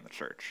to play in the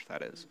church,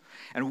 that is.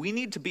 And we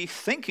need to be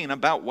thinking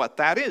about what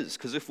that is,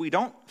 because if we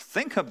don't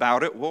think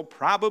about it, we'll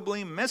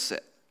probably miss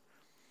it.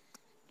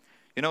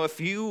 You know,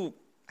 if you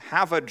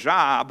have a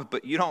job,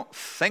 but you don't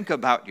think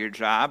about your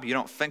job, you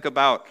don't think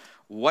about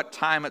what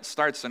time it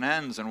starts and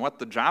ends and what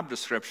the job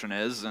description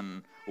is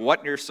and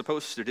what you're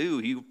supposed to do,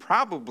 you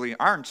probably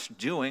aren't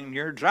doing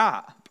your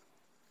job.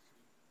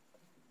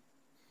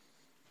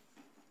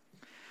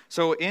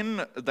 So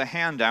in the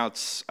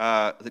handouts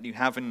that you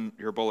have in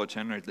your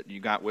bulletin, or that you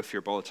got with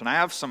your bulletin, I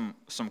have some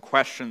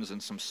questions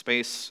and some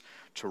space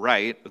to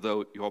write,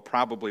 though you'll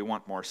probably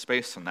want more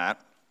space than that.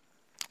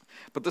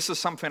 But this is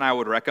something I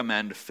would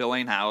recommend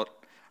filling out,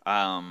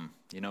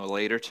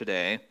 later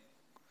today.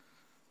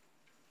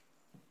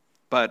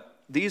 But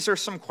these are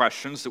some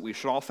questions that we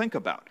should all think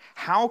about.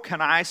 How can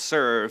I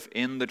serve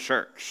in the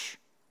church?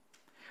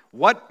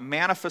 What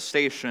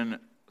manifestation,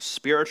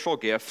 spiritual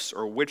gifts,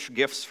 or which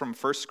gifts from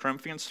 1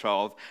 Corinthians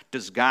 12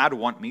 does God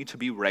want me to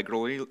be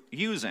regularly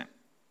using?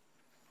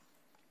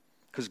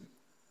 Because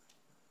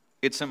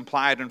it's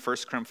implied in 1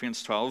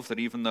 Corinthians 12 that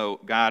even though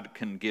God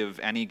can give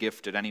any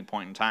gift at any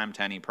point in time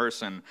to any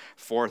person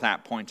for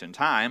that point in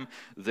time,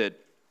 that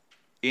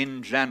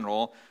in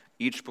general,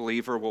 each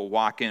believer will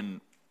walk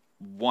in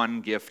one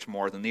gift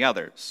more than the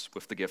others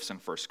with the gifts in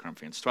 1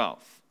 Corinthians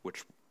 12,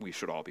 which we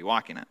should all be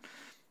walking in.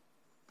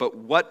 But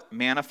what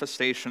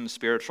manifestation,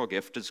 spiritual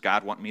gift does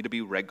God want me to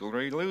be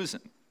regularly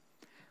using?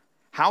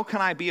 How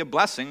can I be a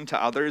blessing to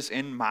others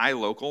in my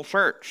local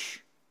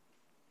church?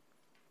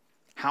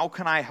 How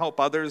can I help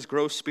others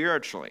grow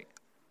spiritually?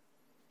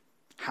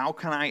 How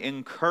can I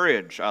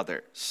encourage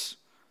others?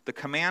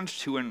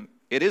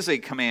 It is a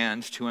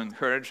command to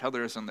encourage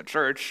others in the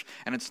church,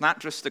 and it's not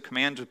just a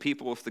command to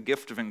people with the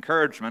gift of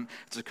encouragement,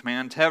 it's a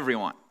command to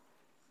everyone.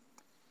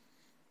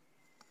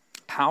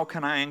 How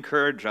can I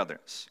encourage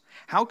others?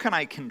 How can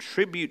I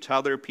contribute to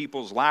other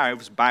people's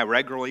lives by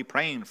regularly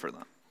praying for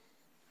them?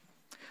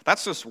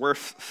 That's just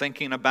worth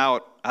thinking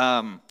about,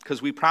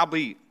 because we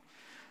probably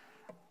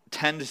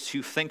tend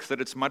to think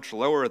that it's much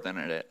lower than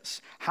it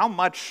is. How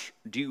much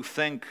do you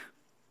think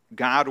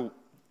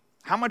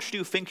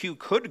you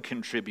could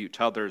contribute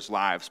to others'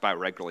 lives by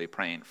regularly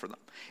praying for them?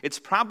 It's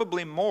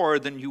probably more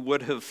than you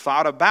would have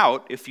thought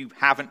about if you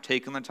haven't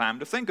taken the time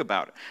to think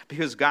about it,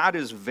 because God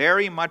is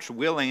very much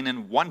willing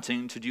and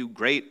wanting to do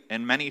great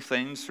and many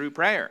things through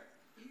prayer.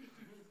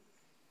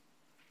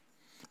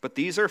 But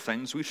these are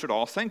things we should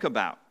all think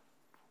about.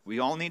 We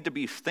all need to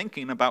be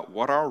thinking about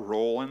what our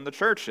role in the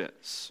church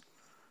is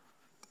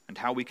and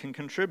how we can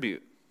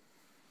contribute.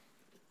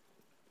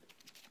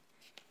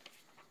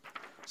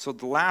 So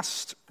the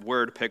last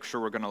word picture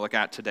we're going to look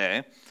at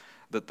today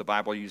that the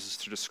Bible uses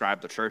to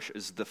describe the church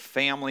is the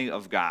family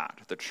of God.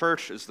 The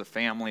church is the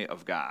family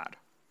of God.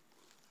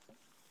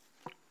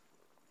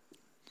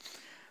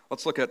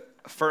 Let's look at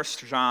 1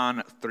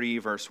 John 3,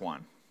 verse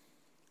 1.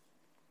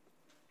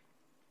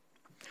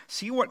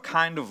 See what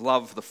kind of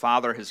love the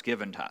Father has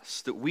given to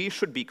us, that we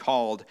should be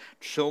called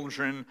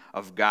children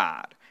of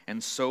God,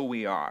 and so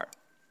we are.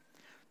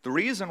 The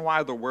reason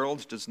why the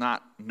world does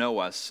not know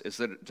us is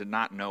that it did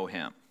not know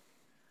him.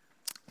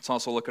 Let's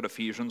also look at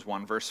Ephesians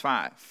 1, verse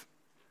 5.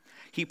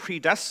 He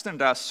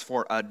predestined us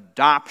for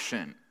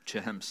adoption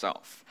to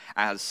himself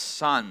as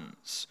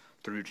sons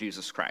through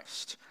Jesus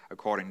Christ,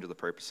 according to the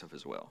purpose of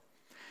his will.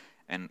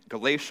 And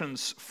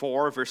Galatians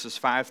 4, verses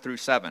 5 through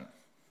 7.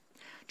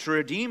 To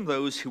redeem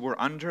those who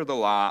were under the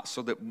law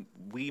so that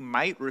we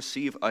might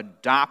receive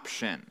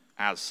adoption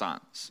as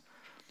sons.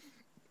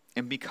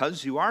 And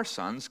because you are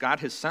sons, God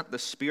has sent the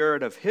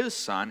Spirit of his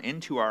Son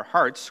into our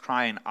hearts,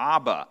 crying,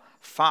 Abba,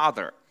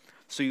 Father.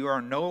 So you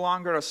are no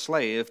longer a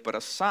slave, but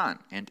a son.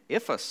 And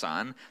if a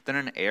son, then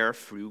an heir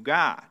through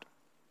God.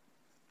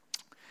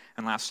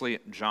 And lastly,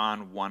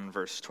 John 1,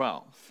 verse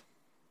 12.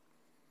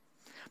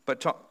 But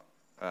to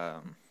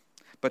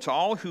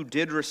all who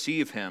did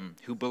receive him,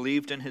 who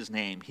believed in his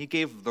name, he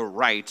gave the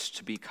right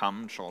to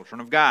become children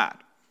of God.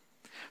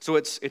 So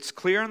it's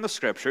clear in the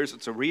Scriptures,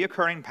 it's a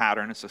reoccurring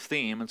pattern, it's a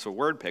theme, it's a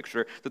word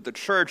picture, that the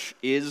church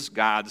is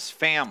God's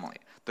family.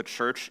 The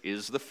church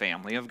is the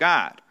family of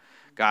God.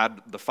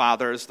 God the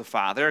Father is the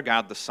Father,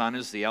 God the Son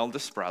is the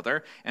eldest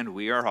brother, and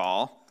we are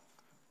all,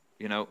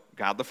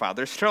 God the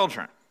Father's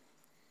children.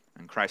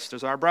 And Christ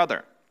is our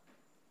brother.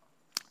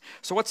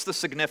 So what's the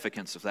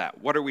significance of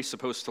that? What are we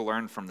supposed to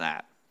learn from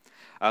that?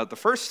 The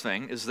first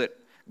thing is that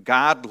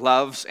God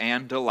loves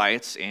and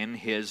delights in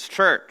his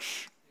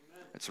church.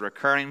 Amen. It's a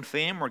recurring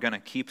theme. We're going to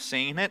keep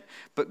saying it.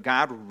 But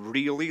God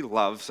really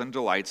loves and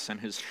delights in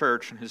his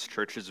church, and his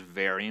church is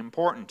very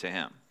important to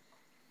him.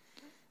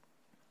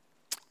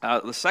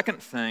 The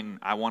second thing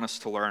I want us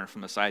to learn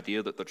from this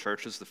idea that the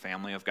church is the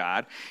family of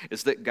God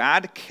is that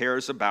God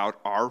cares about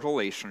our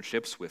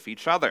relationships with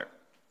each other.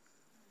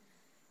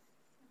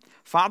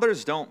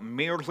 Fathers don't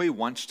merely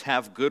want to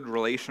have good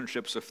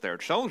relationships with their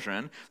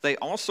children, they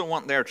also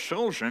want their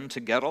children to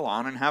get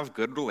along and have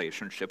good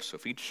relationships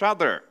with each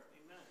other.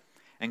 Amen.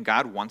 And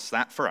God wants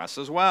that for us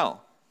as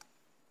well.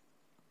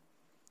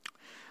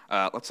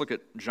 Let's look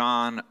at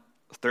John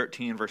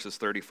 13, verses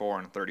 34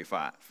 and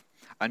 35.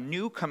 A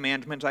new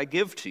commandment I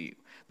give to you,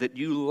 that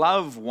you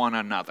love one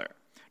another.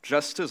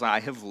 Just as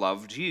I have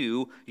loved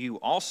you, you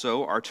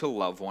also are to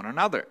love one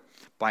another.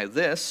 By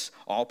this,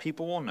 all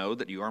people will know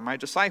that you are my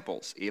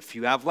disciples, if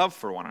you have love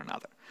for one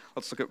another.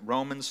 Let's look at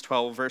Romans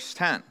 12, verse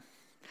 10.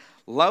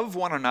 Love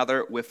one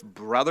another with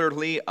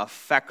brotherly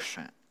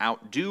affection.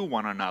 Outdo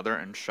one another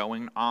in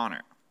showing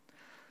honor.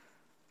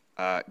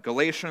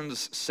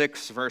 Galatians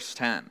 6, verse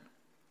 10.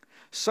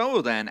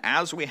 So then,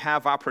 as we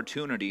have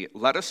opportunity,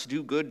 let us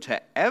do good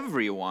to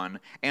everyone,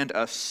 and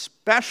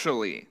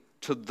especially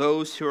to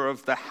those who are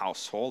of the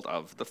household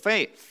of the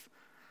faith.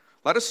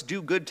 Let us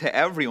do good to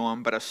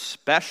everyone, but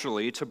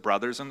especially to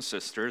brothers and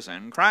sisters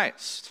in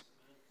Christ.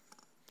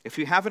 If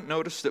you haven't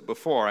noticed it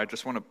before, I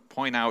just want to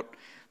point out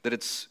that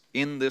it's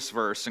in this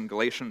verse in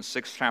Galatians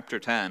 6, chapter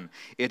 10.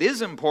 It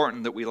is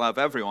important that we love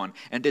everyone,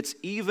 and it's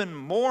even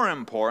more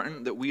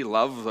important that we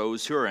love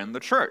those who are in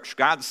the church.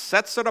 God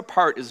sets it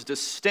apart as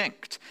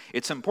distinct.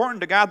 It's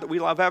important to God that we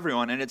love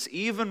everyone, and it's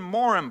even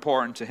more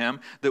important to him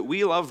that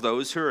we love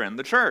those who are in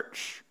the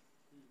church.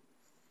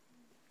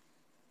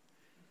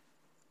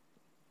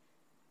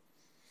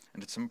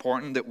 And it's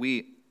important that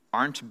we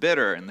aren't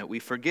bitter and that we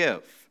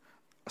forgive,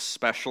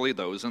 especially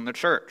those in the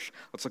church.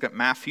 Let's look at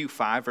Matthew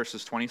 5,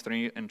 verses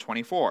 23 and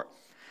 24.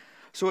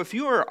 So if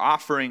you are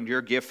offering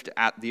your gift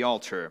at the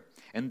altar,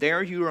 and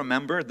there you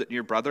remember that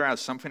your brother has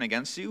something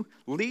against you,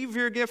 leave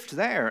your gift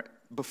there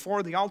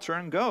before the altar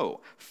and go.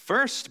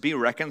 First be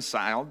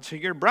reconciled to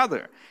your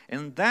brother,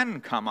 and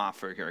then come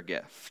offer your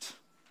gift.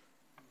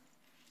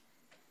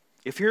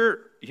 If you're,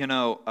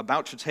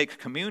 about to take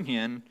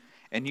communion,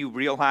 and you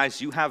realize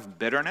you have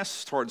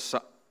bitterness towards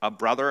a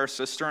brother or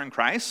sister in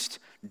Christ,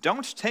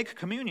 don't take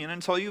communion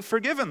until you've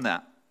forgiven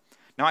them.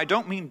 Now, I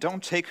don't mean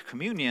don't take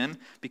communion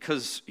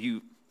because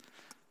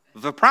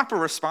the proper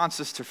response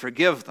is to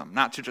forgive them,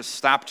 not to just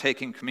stop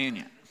taking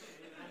communion.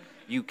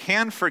 You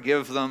can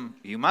forgive them.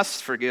 You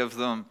must forgive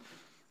them.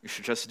 You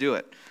should just do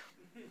it.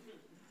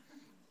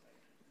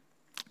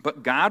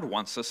 But God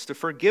wants us to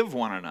forgive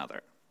one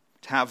another,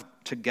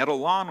 to get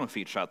along with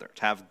each other,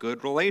 to have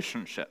good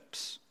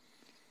relationships.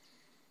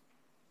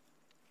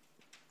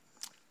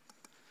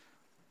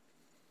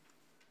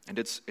 And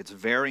it's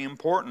very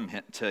important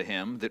to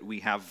him that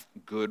we have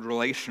good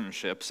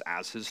relationships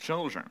as his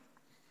children.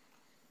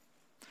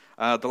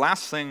 The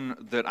last thing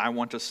that I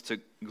want us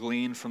to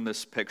glean from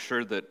this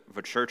picture, that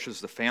the church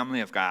is the family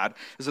of God,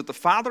 is that the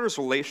Father's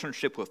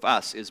relationship with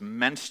us is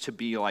meant to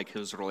be like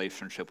his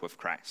relationship with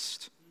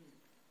Christ.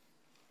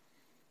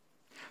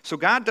 So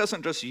God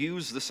doesn't just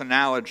use this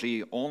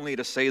analogy only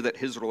to say that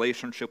his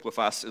relationship with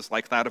us is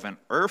like that of an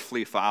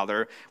earthly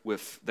father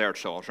with their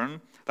children.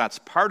 That's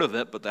part of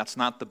it, but that's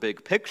not the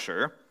big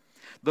picture.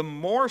 The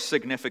more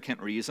significant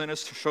reason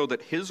is to show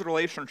that his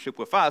relationship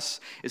with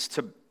us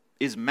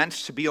is meant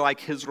to be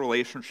like his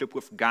relationship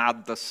with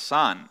God the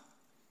Son.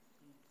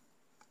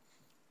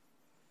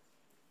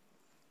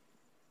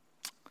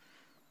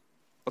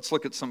 Let's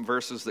look at some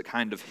verses that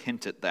kind of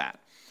hint at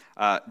that.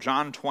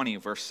 John 20,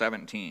 verse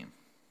 17.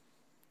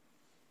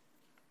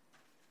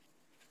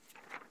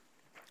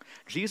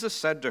 Jesus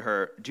said to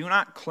her, "Do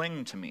not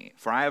cling to me,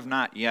 for I have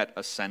not yet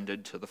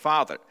ascended to the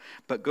Father.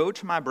 But go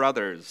to my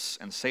brothers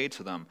and say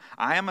to them,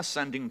 I am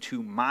ascending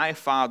to my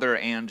Father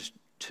and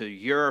to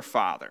your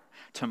Father,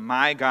 to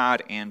my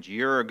God and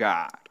your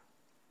God."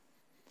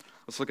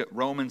 Let's look at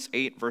Romans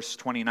 8, verse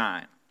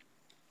 29.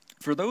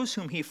 For those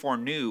whom he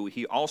foreknew,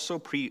 he also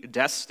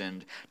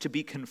predestined to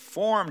be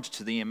conformed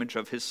to the image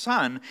of his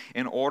Son,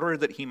 in order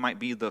that he might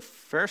be the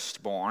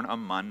firstborn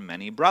among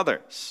many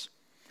brothers.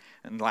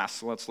 And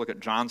last, let's look at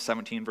John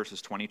 17,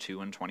 verses 22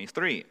 and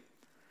 23.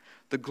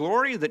 The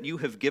glory that you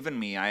have given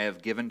me, I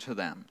have given to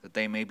them, that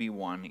they may be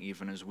one,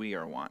 even as we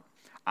are one.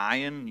 I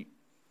in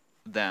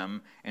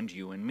them, and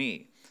you in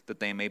me, that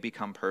they may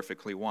become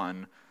perfectly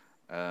one.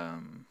 That's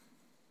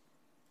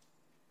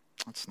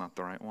not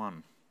the right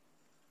one.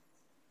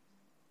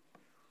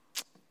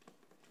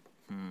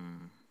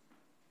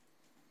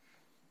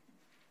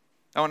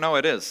 Oh, no,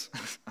 it is.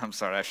 I'm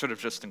sorry, I should have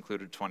just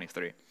included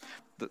 23.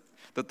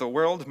 That the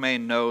world may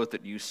know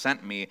that you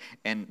sent me,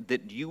 and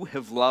that you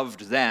have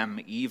loved them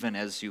even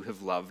as you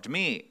have loved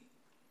me.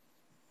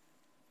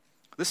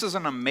 This is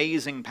an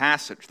amazing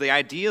passage. The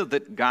idea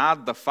that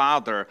God the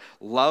Father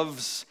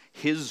loves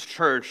his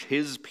church,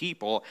 his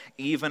people,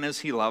 even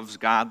as he loves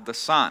God the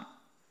Son.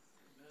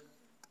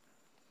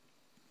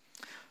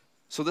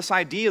 So this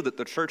idea that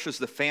the church is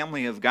the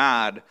family of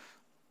God,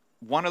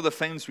 one of the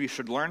things we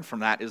should learn from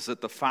that is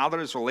that the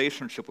Father's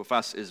relationship with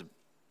us is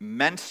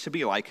meant to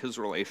be like his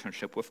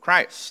relationship with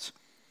Christ.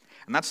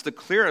 And that's the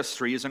clearest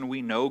reason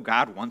we know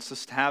God wants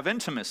us to have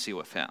intimacy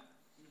with him.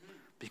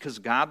 Because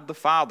God the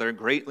Father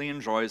greatly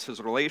enjoys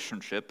his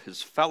relationship,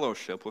 his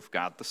fellowship with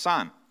God the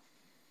Son.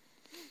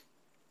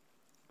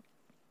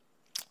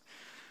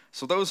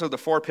 So those are the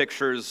four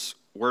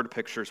word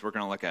pictures we're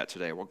going to look at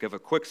today. We'll give a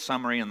quick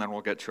summary and then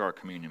we'll get to our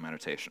communion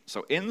meditation.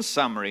 So in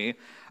summary,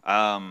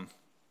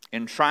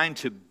 in trying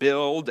to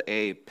build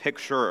a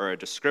picture or a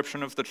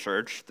description of the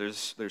church,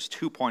 there's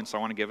 2 points I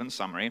want to give in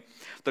summary.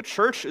 The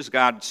church is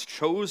God's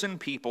chosen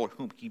people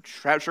whom he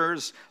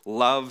treasures,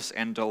 loves,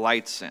 and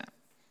delights in.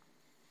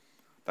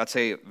 That's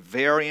a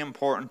very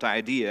important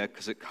idea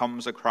because it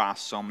comes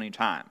across so many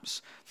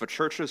times. The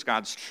church is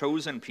God's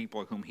chosen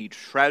people whom he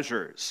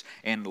treasures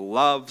and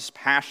loves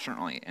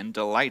passionately and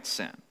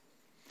delights in.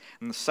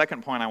 And the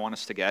second point I want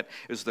us to get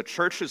is the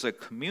church is a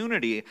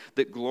community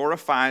that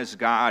glorifies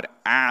God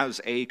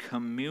as a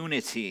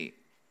community.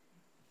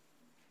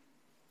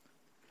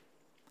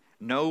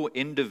 No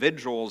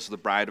individual is the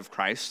bride of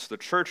Christ. The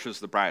church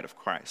is the bride of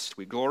Christ.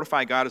 We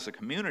glorify God as a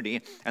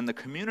community, and the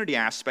community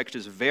aspect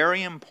is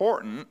very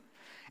important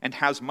and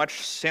has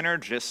much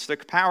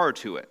synergistic power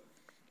to it.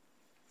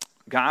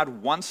 God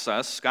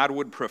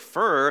would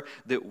prefer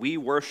that we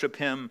worship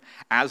him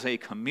as a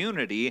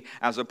community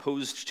as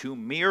opposed to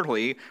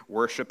merely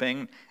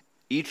worshiping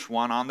each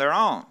one on their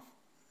own.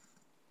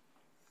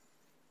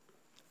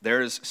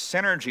 There's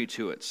synergy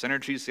to it.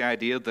 Synergy is the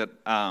idea that,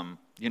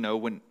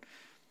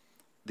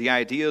 the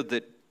idea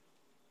that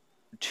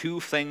two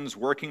things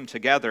working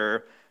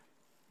together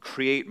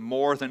create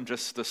more than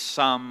just the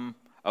sum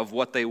of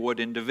what they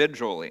would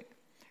individually.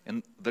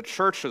 And the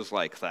church is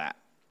like that.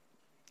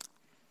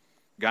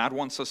 God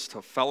wants us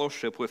to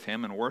fellowship with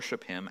him and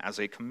worship him as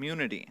a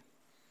community.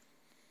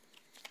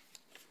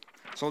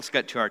 So let's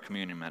get to our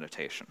communion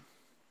meditation.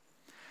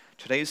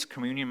 Today's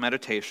communion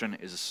meditation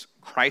is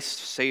Christ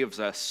saves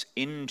us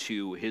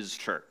into his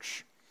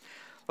church.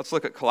 Let's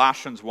look at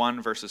Colossians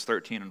 1, verses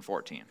 13 and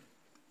 14.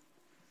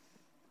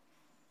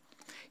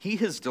 He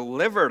has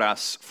delivered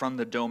us from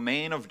the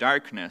domain of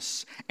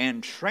darkness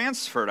and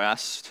transferred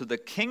us to the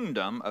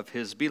kingdom of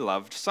his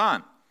beloved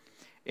Son,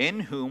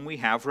 in whom we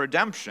have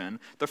redemption,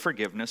 the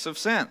forgiveness of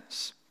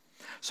sins.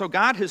 So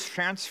God has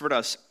transferred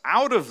us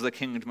out of the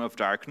kingdom of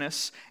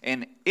darkness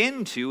and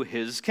into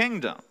his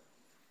kingdom.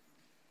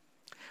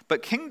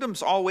 But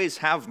kingdoms always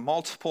have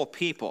multiple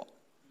people.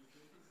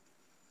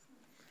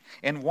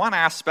 And one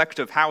aspect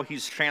of how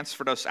he's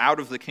transferred us out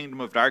of the kingdom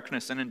of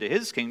darkness and into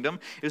his kingdom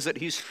is that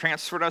he's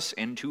transferred us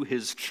into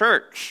his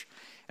church.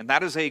 And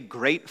that is a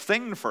great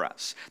thing for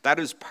us. That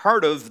is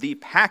part of the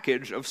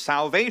package of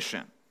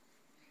salvation.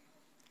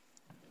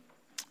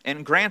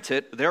 And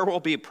granted, there will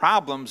be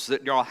problems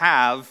that you'll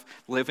have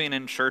living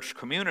in church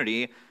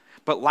community,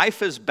 but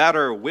life is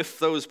better with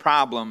those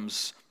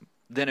problems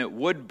than it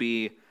would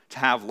be to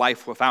have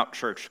life without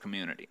church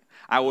community.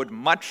 I would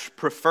much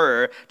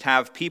prefer to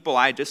have people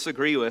I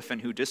disagree with and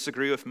who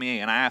disagree with me,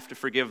 and I have to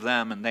forgive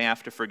them and they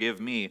have to forgive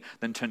me,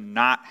 than to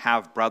not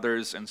have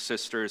brothers and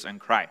sisters in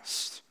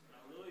Christ.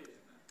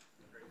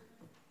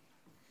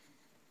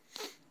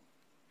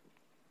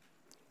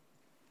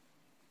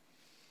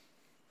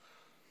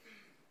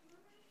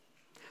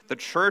 The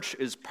church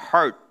is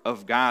part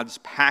of God's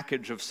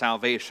package of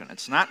salvation.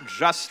 It's not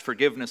just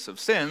forgiveness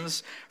of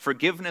sins.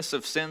 Forgiveness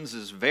of sins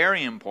is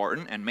very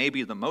important and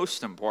maybe the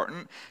most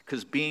important,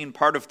 because being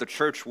part of the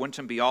church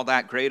wouldn't be all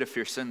that great if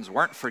your sins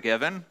weren't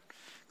forgiven,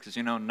 because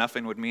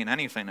nothing would mean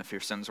anything if your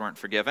sins weren't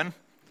forgiven.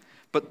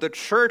 But the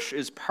church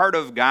is part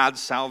of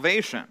God's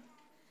salvation.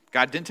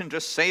 God didn't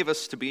just save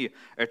us to be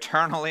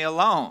eternally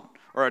alone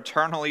or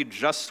eternally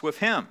just with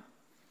him.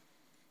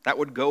 That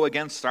would go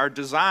against our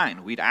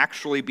design. We'd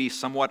actually be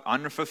somewhat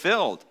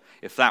unfulfilled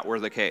if that were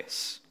the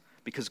case.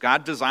 Because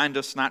God designed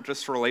us not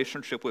just for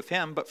relationship with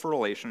him, but for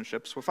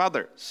relationships with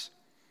others.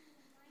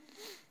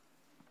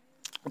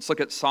 Let's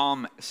look at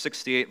Psalm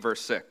 68,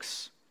 verse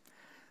 6.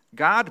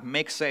 God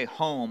makes a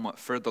home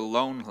for the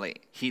lonely.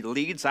 He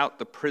leads out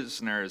the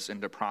prisoners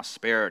into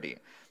prosperity.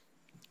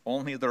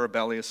 Only the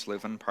rebellious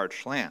live in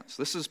parched lands.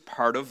 This is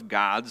part of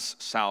God's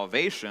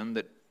salvation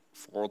that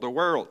for the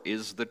world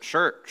is the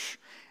church.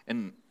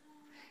 And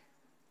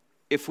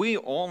if we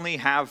only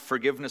have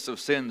forgiveness of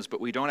sins,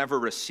 but we don't ever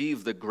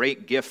receive the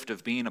great gift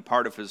of being a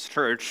part of his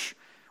church,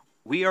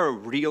 we are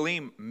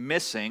really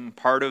missing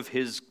part of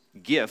his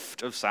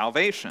gift of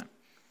salvation,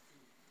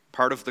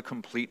 part of the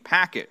complete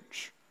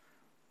package.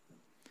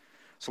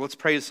 So let's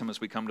praise him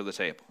as we come to the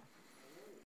table.